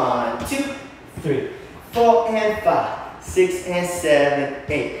 1, 2, 3, 4 and 5, 6 and 7,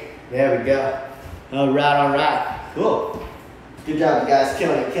 8. There we go. All right. Cool. Good job, you guys.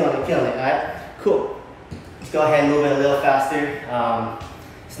 Killing it, all right? Cool. Let's go ahead and move it a little faster.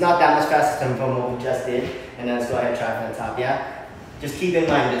 It's not that much faster from what we just did. And then let's go ahead and try from the top, yeah? Just keep in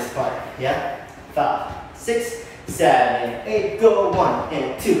mind this part, yeah? 5, 6, 7, 8, go 1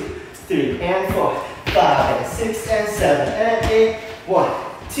 and 2, 3 and 4, 5 and 6 and 7 and 8, 1,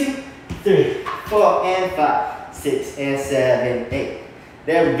 2, 3, 4 and 5, 6 and 7, 8.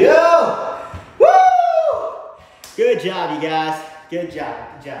 There we go! Woo! Good job, you guys. Good job.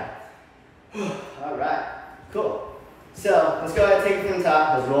 All right, cool. So let's go ahead and take it from the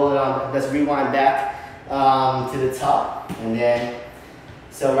top. Let's roll it on. Let's rewind back to the top. And then,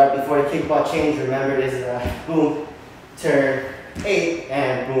 so right before the kickball change, remember this is a boom, turn, 8,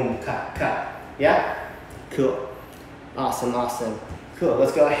 and boom, cut. Yeah? Cool. Awesome. Cool.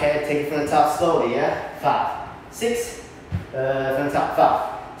 Let's go ahead, take it from the top slowly, yeah? 5, 6, from the top,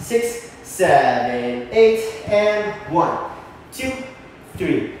 5, 6, 7, 8, and 1, 2,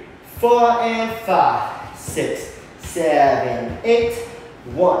 3, 4, and 5, 6, 7, 8,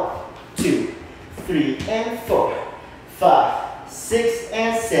 1, 2, 3, and 4, 5, 6,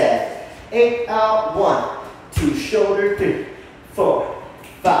 and 7, 8 out, 1, 2, shoulder, 3, 4,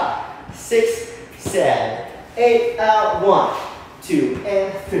 5, 6, 7, 8 out, 1, 2,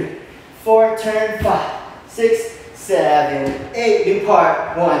 and 3, 4, turn, 5, 6, 7, 8,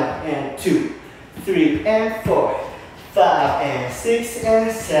 depart, 1, and 2, 3, and 4, 5, and 6,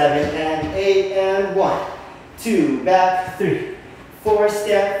 and 7, and 8, and 1, 2, back, 3, 4,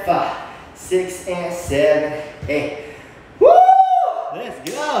 step, 5, 6, and 7, 8. Woo! Let's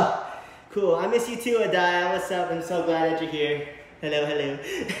go! Cool, I miss you too, Adaya. What's up? I'm so glad that you're here. Hello.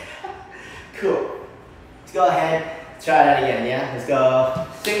 Cool. Let's go ahead, try that again, yeah? Let's go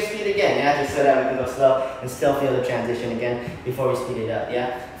same speed again, yeah? Just so that we can go slow and still feel the transition again before we speed it up,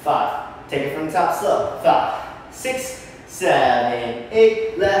 yeah? 5, take it from the top slow. 5, 6, 7,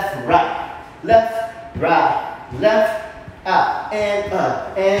 8, left, right, left, out,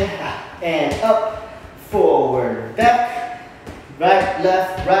 and up, forward, back, right,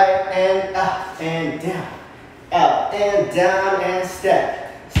 left, right, and up, and down, out, and down, and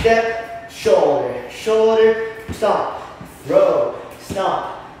step, shoulder, shoulder, stomp, throw,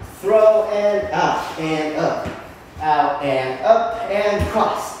 and up, out and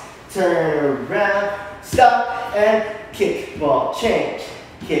cross, turn around, stop and kick, ball change,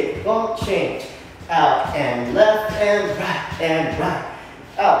 out and left and right,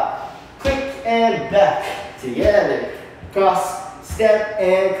 out, quick and back, together, cross, step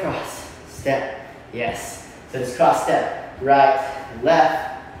and cross, step, yes, so just cross step, right,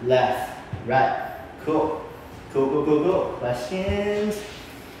 left, right, cool, questions?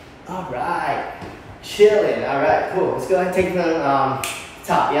 All right, chilling, all right, cool, let's go ahead and take it from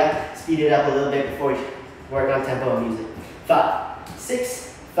top, yeah, speed it up a little bit before we work on tempo and music. 5,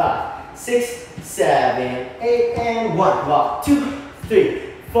 6, 7, 8, and 1, walk, 2, 3,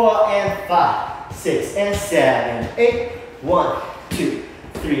 4, and 5, 6, and 7, 8, 1, 2,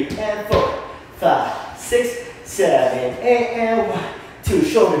 3, and 4, 5, 6, 7, 8, and 1, 2,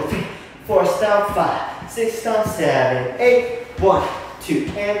 shoulder, 3, 4, stomp, 5, 6, stomp, 7, 8, 1,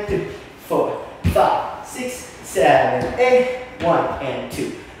 2, and 3, 4, 5, 6, 7, 8, 1, and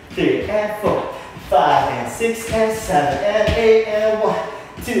 2, 3, and 4, 5, and 6, and 7, and 8, and 1,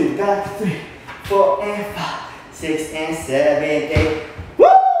 2, got 3, 4, and 5, 6, and 7, 8. Woo!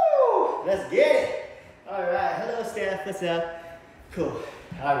 Let's get it. All right. Hello, Steph. What's up? Cool.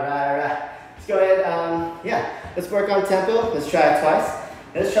 All right. Let's go ahead. Let's work on tempo. Let's try it twice.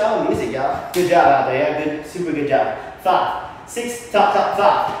 Let's try on music, y'all. Good job out there. Yeah, good, super good job. 5, 6, top,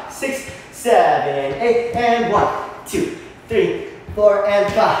 5, 6, 7, 8, and 1, 2, 3, 4,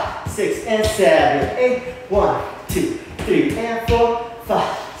 and 5, 6, and 7, 8, 1, 2, 3, and 4,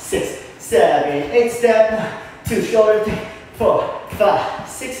 5, 6, 7, 8, step 1, 2, shoulder 3, 4, 5,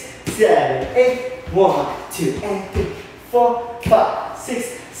 6, 7, 8, 1, 2, and 3, 4, 5,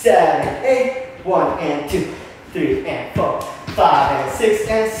 6, 7, 8, 1, and 2, 3, and 4, 5, and 6,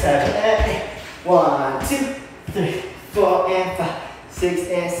 and 7, and 8, 1, 2, 3, 4, and 5, 6,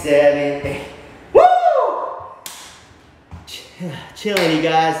 and 7, 8. Woo! Chilling, you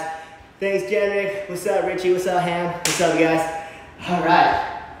guys. Thanks, Jenrick. What's up, Richie? What's up, Ham? What's up, guys? All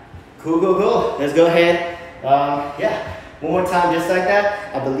right. Cool. Let's go ahead. One more time, just like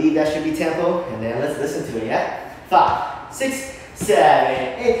that. I believe that should be tempo, and then let's listen to it, yeah? 5, 6,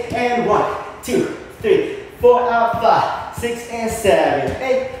 7, 8, and 1, 2, 3, 4, out, 5, 6, and 7,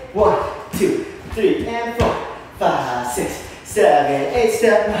 8, 1, 2, 3, and 4, 5, 6, 7, 8,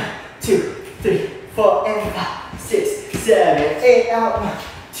 step 1, 2, 3, 4, and 5, 6, 7, 8, out, 1,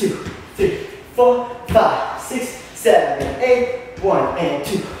 2, 3, 4, 5, 6, 7, 8, 1, and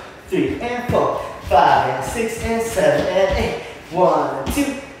 2, 3, and 4, 5, and 6, and 7, and 8, 1,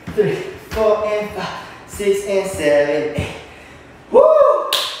 2, 3, 4, and 5, 6, and 7, 8. Woo!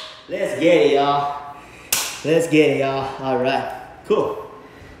 Let's get it, y'all. All right, cool.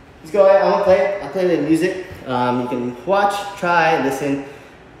 Let's go ahead. I'll play the music. You can watch, try, listen,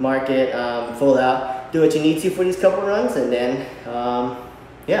 mark it, fold out, do what you need to for these couple runs, and then we'll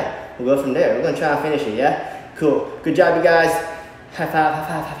go from there. We're gonna try and finish it, yeah? Cool. Good job, you guys. High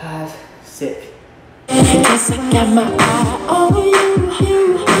five. Sick. Guess I got my eye on you.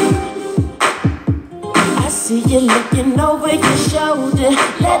 I see you looking over your shoulder.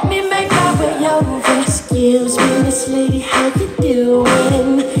 Let me make my way over. Excuse me, Miss Lady, how you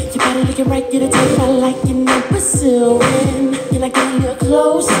doing? Your body looking right, get a tape, I like your number pursuing. Can I get a little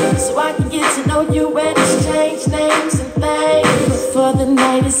closer so I can get to know you and exchange names and things before the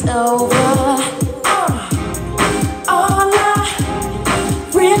night is over? All I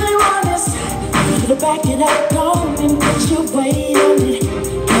really want is you to back it up, go and put your weight on it.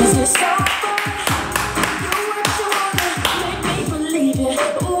 'Cause it's so fun. Do what you wanna, make me believe it.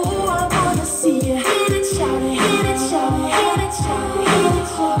 Ooh, I wanna see you. Hit it, shout it, hit it, shout it, hit it, shout it, hit it,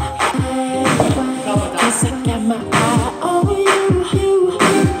 shout it. 'Cause I got my eye on you.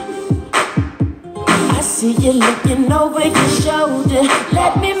 I see you looking over your shoulder.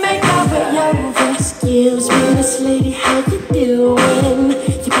 Let me make my way over. Excuse me, Miss Lady, how you doing?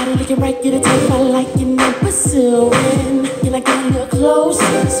 Your body looking right, get a tape, I like your number pursuing. Can I get a little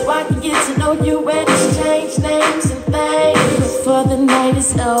closer so I can get to know you and exchange names and things before the night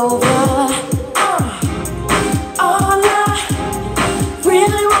is over? All I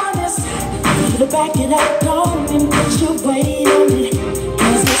really want is you to back it up, go and put your weight on it.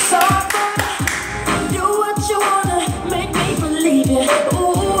 'Cause it's so fun. Do what you wanna, make me believe it.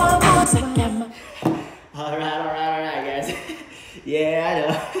 Ooh, I want to get my... All right, guys. Yeah, I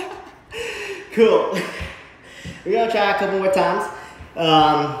know. Cool. We're gonna try a couple more times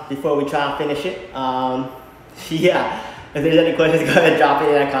before we try and finish it. If there's any questions, go ahead and drop it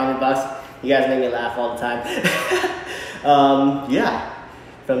in that comment box. You guys make me laugh all the time.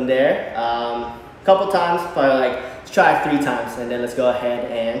 from there. Couple times, probably like, let's try 3 times, and then let's go ahead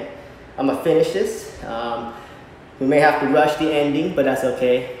and I'm gonna finish this. We may have to rush the ending, but that's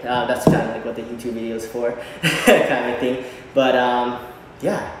okay. That's kind of like what the YouTube video is for, kind of thing. But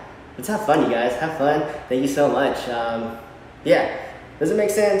yeah, let's have fun, you guys. Have fun. Thank you so much. Yeah, does it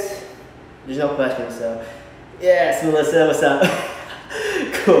make sense? There's no questions, so yes, Melissa, what's up?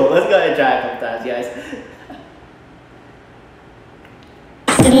 Cool. Let's go ahead and try it a couple times, guys.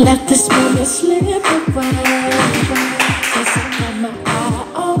 And let this moment slip away. 'Cause I got my eye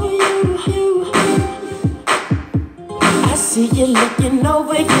on you. I see you looking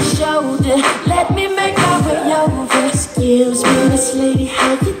over your shoulder. Let me make my way over. Excuse me, Miss Lady,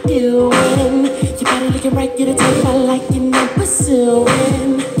 how you doing? Your body looking right, get a tape. I like you, no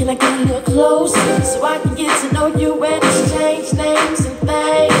pursuing. Can I get a little closer so I can get to know you and exchange names and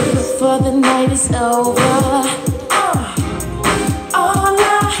things before the night is over? All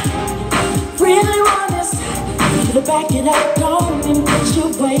I really want is you to back it up, go and put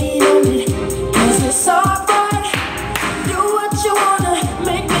your weight on it. 'Cause it's alright, do what you wanna,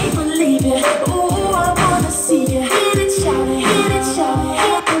 make me believe it. Ooh, I wanna see you hit it, shout it, hit it, shout it,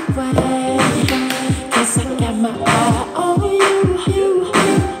 hit it away. 'Cause I got my eye on you.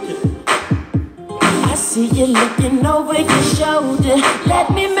 I see you looking over your shoulder. Let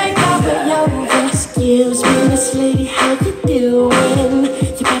me make my way over. Excuse me, Miss Lady, how you doing?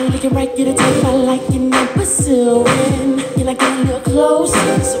 Your body looking right, get a tape. I like you, no pursuing. Can I get a little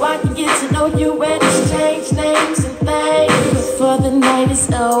closer so I can get to know you and exchange names and things before the night is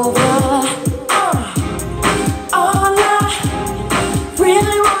over? All I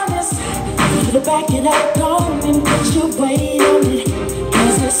really want is you to back it up, go and put your weight on it.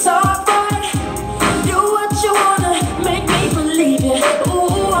 'Cause it's alright, do what you wanna, make me believe it.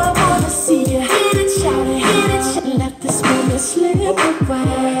 Ooh, I wanna see you hit it, shout it, hit it, shout it. Let this moment slip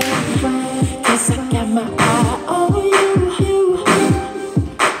away. 'Cause I got my eye on you.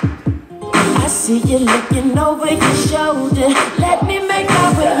 I see you looking over your shoulder. Let me make my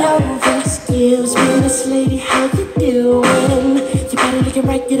way over. Excuse me, Miss Lady, how you doing? Your body looking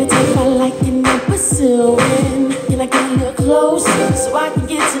right, get a tape. I like you, no pursuing. Can I get a little closer so I can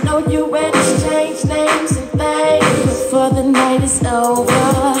get to know you and exchange names and things before the night is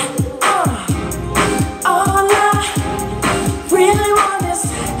over? All I really want is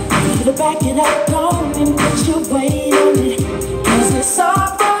you to back it up, go and put your weight on it. 'Cause it's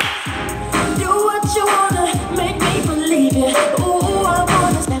alright, do what you wanna, make me believe it. Ooh, I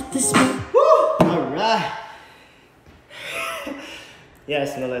wanna let this move. Alright.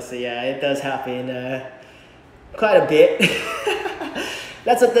 Yes, Melissa, yeah, it does happen quite a bit.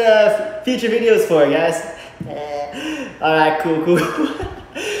 That's what the future video is for, guys. Alright, cool.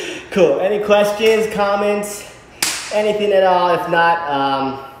 Cool. Any questions, comments, anything at all? If not,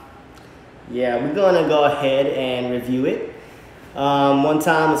 yeah, we're gonna go ahead and review it. One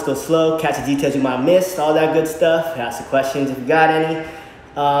time, let's go slow, catch the details you might have missed, all that good stuff. Ask the questions if you got any.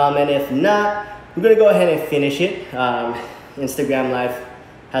 And if not, we're gonna go ahead and finish it. Instagram Live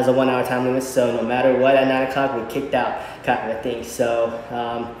has a 1-hour time limit, so no matter what, at 9 o'clock, we're kicked out, kind of a thing. So,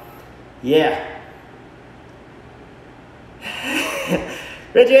 yeah.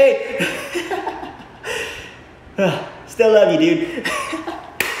 Richie! Still love you, dude.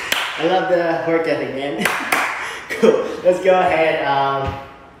 I love the work ethic, man. Cool. Let's go ahead.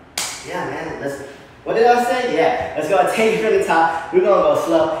 Yeah, man. What did I say? Yeah. Let's go ahead, take it from the top. We're gonna go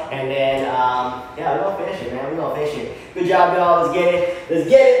slow, and then yeah, we're gonna finish it, man. We're gonna finish it. Good job, y'all. Let's get it. Let's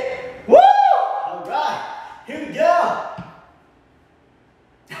get it. Woo! All right. Here we go.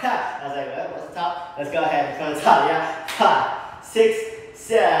 I was like, what's the top? Let's go ahead from the top. Yeah. 5, 6,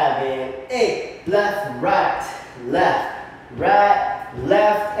 7, 8. Left, right,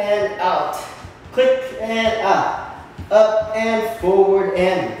 left, and out. Click and up and forward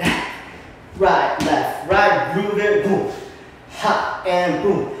and back. Right, left, right, groove it, boom. Hop and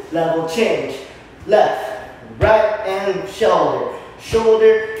boom. Level change. Left, right, and shoulder.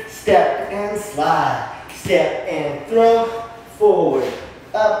 Shoulder, step and slide. Step and throw. Forward,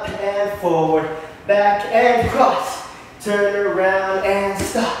 up and forward. Back and cross. Turn around and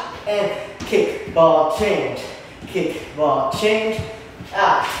stop. And kick, ball, change. Kick, ball, change.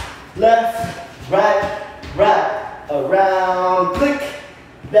 Out. Left, right, around, click,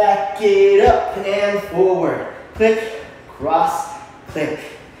 back it up and forward, click, cross, click.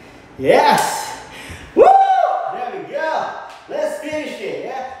 Yes! Woo! There we go. Let's finish it,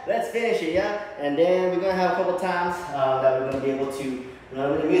 yeah? Let's finish it, yeah? And then we're gonna have a couple times that we're gonna be able to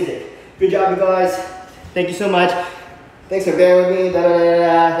run with the music. Good job, you guys. Thank you so much. Thanks for bearing with me.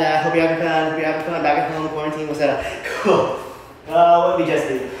 Hope you're having fun. Back at home, quarantine, what's up? Cool. What we just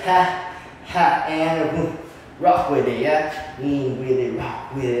did. Ha, ha, and boom. Rock with it, yeah? Lean with it,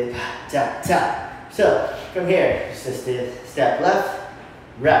 rock with it, tap, tap. So, from here, just step left,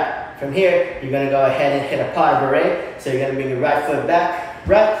 right. From here, you're gonna go ahead and hit a pas beret. So you're gonna bring your right foot back,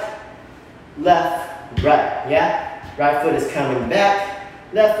 right, left, right, yeah? Right foot is coming back,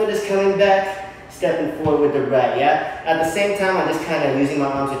 left foot is coming back, stepping forward with the right, yeah? At the same time, I'm just kind of using my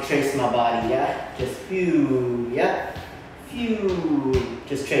arms to trace my body, yeah? Just phew, yeah? Phew,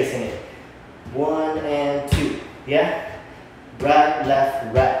 just tracing it. 1 and 2, yeah? Right,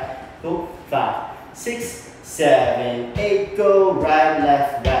 left, right. Cool. 5, 6, 7, 8. Go right,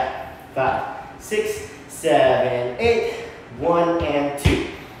 left, right. 5, 6, 7, 8. 1 and 2.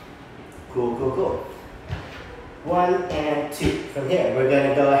 Cool, cool, cool. 1 and 2. From here, we're going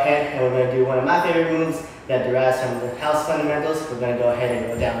to go ahead and we're going to do one of my favorite moves that derives from the house fundamentals. We're going to go ahead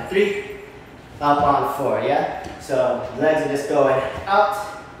and go down 3, up on 4, yeah? So legs are just going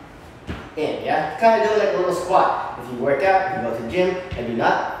out, in, yeah? Kind of doing like a little squat. If you work out, you go to the gym, and do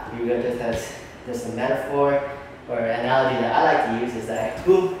not, you go just a metaphor or analogy that I like to use is like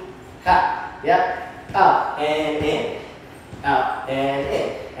boom, ha, yeah? Up and in, out and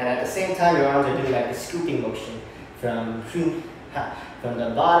in. And at the same time, your arms are doing like a scooping motion from boom, ha, from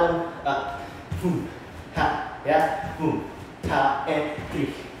the bottom up, boom, ha, yeah? Boom, ha, and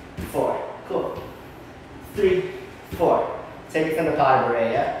 3, 4. Cool. 3, 4. Take it from the pas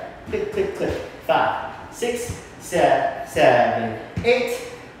beret, yeah? Click, click, click. 5, 6, 7, 8.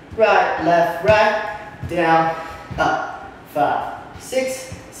 Right, left, right. Down, up. 5,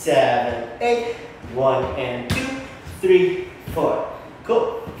 6, 7, 8. 1 and 2, 3, 4.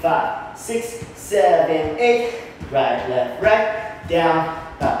 Cool. 5, 6, 7, 8. Right, left, right. Down,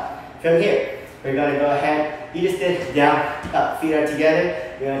 up. From here, we're going to go ahead. You just did down, up. Feet are together.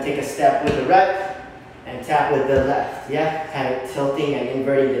 You're going to take a step with the right and tap with the left, yeah? Kind of tilting and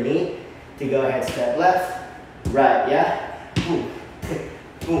inverting the knee to go ahead, step left, right, yeah? Boom,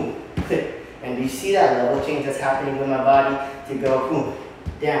 click. And do you see that level change that's happening with my body to go boom,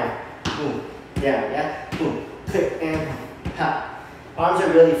 down, yeah? Boom, click, and boom, ha. Arms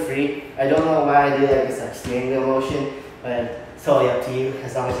are really free. I don't know why I do like this like steering wheel motion, but it's totally up to you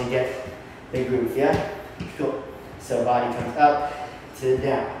as long as you get the groove, yeah? Cool. So body comes up to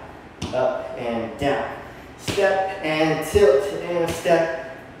down. Up and down. Step and tilt and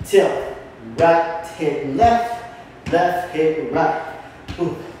step, tilt. Right hit left, left hit right.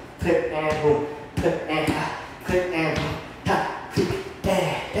 Boom, click and boom, click and ha, click and boom, ha, click,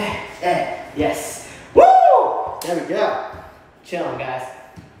 yes. Woo! There we go. Chilling, guys.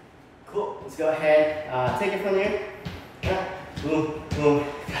 Cool. Let's go ahead. Take it from here. Boom, boom,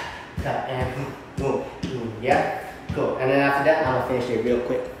 and boom, boom, boom. Yeah? Cool. And then after that, I'm going to finish it real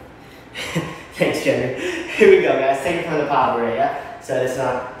quick. Thanks, Jenner. Here we go, guys. Take it from the pas beret, yeah? So this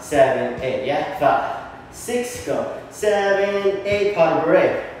one, 7, 8, yeah? 5, 6, go. 7, 8, pas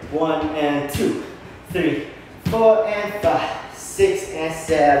beret. 1 and 2, 3, 4, and 5, 6, and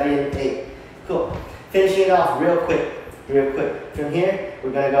 7, 8. Cool. Finishing it off real quick. From here,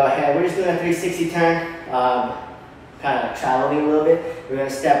 we're going to go ahead. We're just doing a 360 turn, kind of traveling a little bit. We're going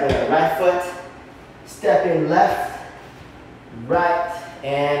to step with our right foot, step in left, right,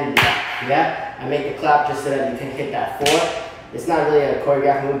 and left. Yeah? I make the clap just so that you can hit that 4. It's not really a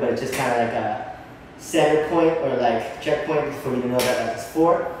choreographed move, but it's just kind of like a center point or like checkpoint for you to know that that's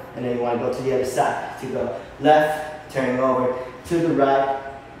 4. And then you want to go to the other side. To go left, turning over to the right,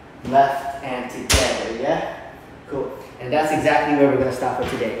 left, and together. Yeah? Cool. And that's exactly where we're going to stop for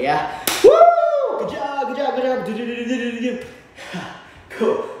today, yeah? Woo! Good job, good job, good job.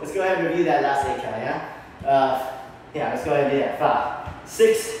 Cool. Let's go ahead and review that last 8 count, yeah? Yeah, let's go ahead and do that. 5,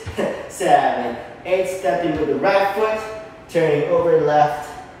 6, 7, 8. Stepping with the right foot, turning over left,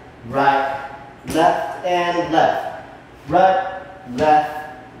 right, left, and left. Right,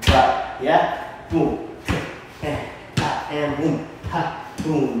 left, right, yeah? Boom, and boom, ha,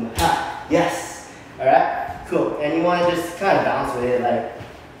 boom, ha. Yes. All right? Cool. And you want to just kind of bounce with it, like,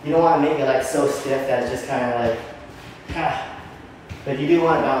 you don't want to make it like so stiff that it's just kind of like, but you do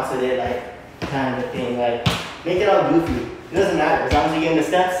want to bounce with it, like, kind of a thing, like, make it all goofy. It doesn't matter, as long as you get in the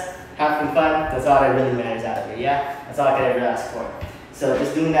steps, have some fun, that's all that really matters out of it, yeah? That's all I could ever ask for. So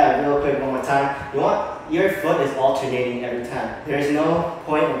just doing that real quick one more time. You want, your foot is alternating every time. There's no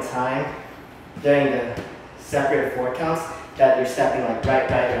point in time during the separate 4 counts that you're stepping like right,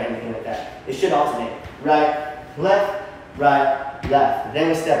 or anything like that. It should alternate. Right, left, then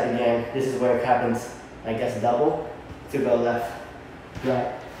we step again. This is where it happens, I guess, double. To go left,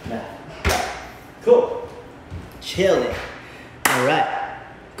 right. Cool. Chilling. All right.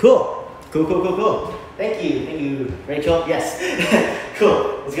 Cool. Thank you, Rachel. Yes.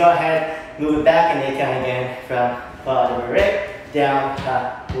 Cool. Let's go ahead, move it back and then count again from pa to right, down,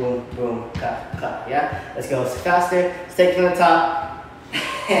 ka, boom, boom, ka, ka. Yeah. Let's go faster. Let's take it from the top.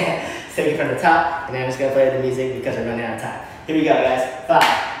 Let's take it from the top, and then I'm just gonna play the music because we're running out of time. Here we go, guys.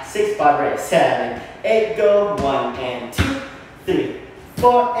 5, 6, 5, right, 7, 8, go. 1 and 2, 3,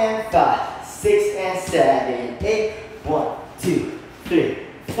 4 and 5, 6 and 7, 8. 1, 2, 3,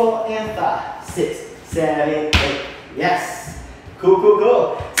 4 and 5, 6, 7, 8. Yes.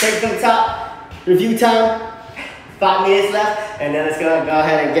 Cool. Take it from the top. Review time. 5 minutes left, and then let's go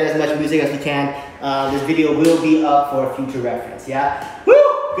ahead and get as much music as we can. This video will be up for future reference. Yeah. Woo!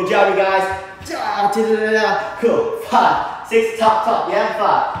 Good job, you guys. Cool. 5, 6, top. Yeah.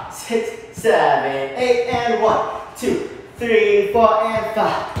 5, 6, 7, 8, and 1, 2, 3, 4, and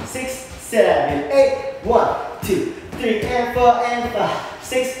 5, 6, 7, 8. 1, 2, 3, and 4, and 5,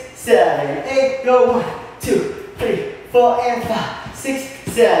 6, 7, 8. Go. 1, 2, 3, 4, and 5, 6,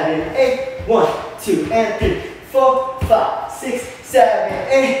 7, 8. 1, 2, and 3, 4, 5, 6, 7,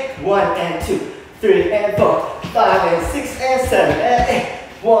 8. 1 and 2, 3 and 4, 5 and 6 and 7 and 8.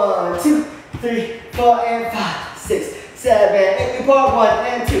 1, 2, 3, 4 and 5, 6, 7, 8. We pour 1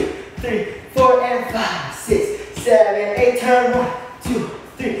 and 2, 3, 4 and 5, 6, 7, 8. Turn 1, 2,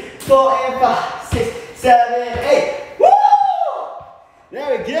 3, 4 and 5, 6, 7, 8. Woo!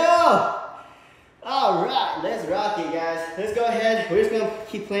 There we go. All right, let's rock it, guys. Let's go ahead. We're just gonna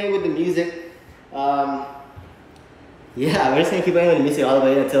keep playing with the music. Yeah, we're just gonna keep playing with the music all the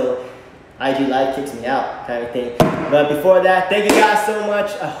way until IG Live kicks me out, kind of thing. But before that, thank you guys so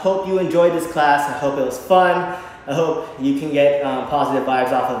much. I hope you enjoyed this class. I hope it was fun. I hope you can get positive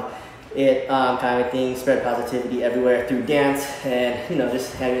vibes off of it, kind of thing. Spread positivity everywhere through dance and, you know,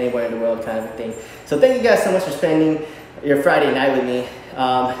 just hanging anywhere in the world, kind of a thing. So thank you guys so much for spending your Friday night with me.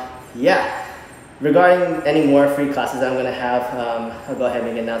 Yeah. Regarding any more free classes I'm gonna have, I'll go ahead and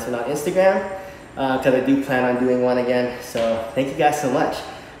make an announcement on Instagram because I do plan on doing one again. So thank you guys so much.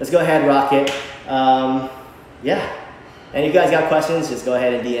 Let's go ahead and rock it. Yeah. And if you guys got questions, just go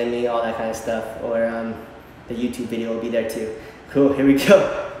ahead and DM me, all that kind of stuff. Or the YouTube video will be there too. Cool, here we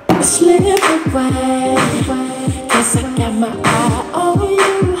go. Slip away, 'cause I got my eye on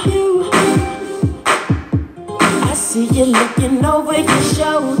you. I see you looking over your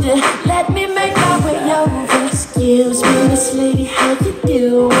shoulder. Let me make my way over. Excuse me, Miss Lady, how you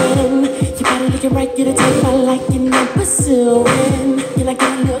doing? You better looking right, get a tape. I like you, not pursuing. Can I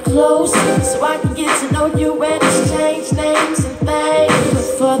get a little closer so I can get to know you and exchange names and things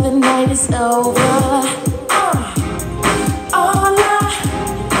before the night is over? All I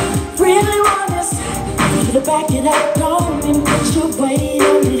really want is you to back it up, go and put your weight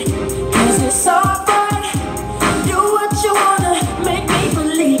on it. 'Cause it's alright, do what you wanna, make me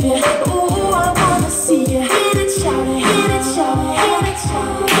believe it. Ooh, I wanna see you hit it, shout it, hit it, shout it, hit it, shout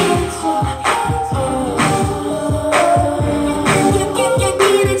it, hit it, shout it.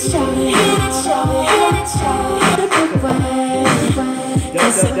 Hit it, shout it, hit it, shout it, hit it, shout it. Hit it away,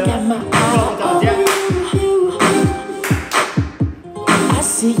 'cause I got my eye on you. I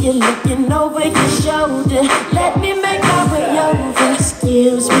see you looking over your shoulder. Let me make my way over.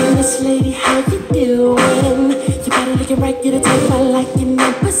 Excuse me, Miss Lady, how you doing? You better looking right, get a tape. I like you,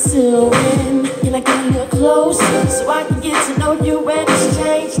 not pursuing. Can I get a little closer so I can get to know you and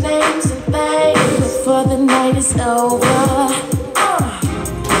exchange names and things before the night is over?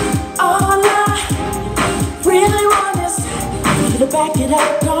 All I really want is you to back it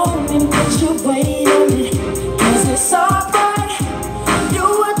up, go and put your weight on it. 'Cause it's alright, do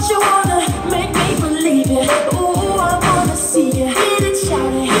what you wanna, make me believe it. Ooh, I wanna see you hit it,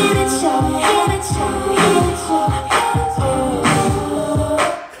 shout it, hit it, shout it, hit it, shout it, hit it, shout it.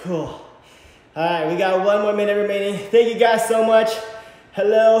 Cool. All right, we got 1 more minute remaining. Thank you guys so much.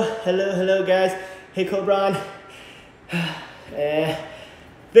 Hello, guys. Hey, Cobron.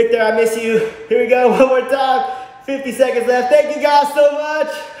 Victor, I miss you. Here we go, one more time. 50 seconds left. Thank you guys so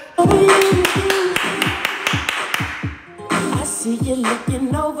much. I see you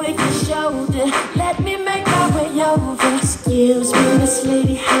looking over your shoulder. Let me make my way over. Excuse me, Miss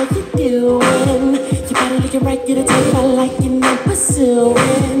Lady, how you doing? You better looking right, get a tape. I like you, not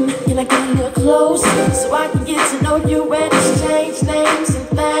pursuing. Can I get a little closer so I can get to know you and exchange names and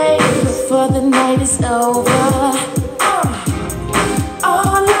things before the night is over?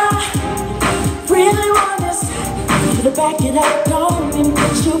 All I really want is you to back it up, go and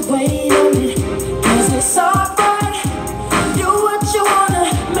put your weight on it. 'Cause it's alright, do what you wanna,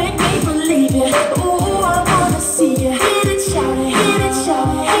 make me believe it. Ooh, I wanna see you hit it, shout it, hit it, shout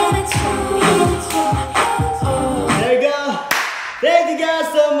it, hit it, shout it, hit it, shout it. There we go. Thank you guys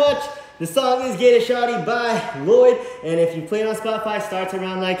so much. The song is Get It Shawty by Lloyd, and if you play it on Spotify, it starts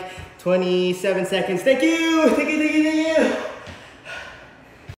around like 27 seconds. Thank you, thank you, thank you, thank you.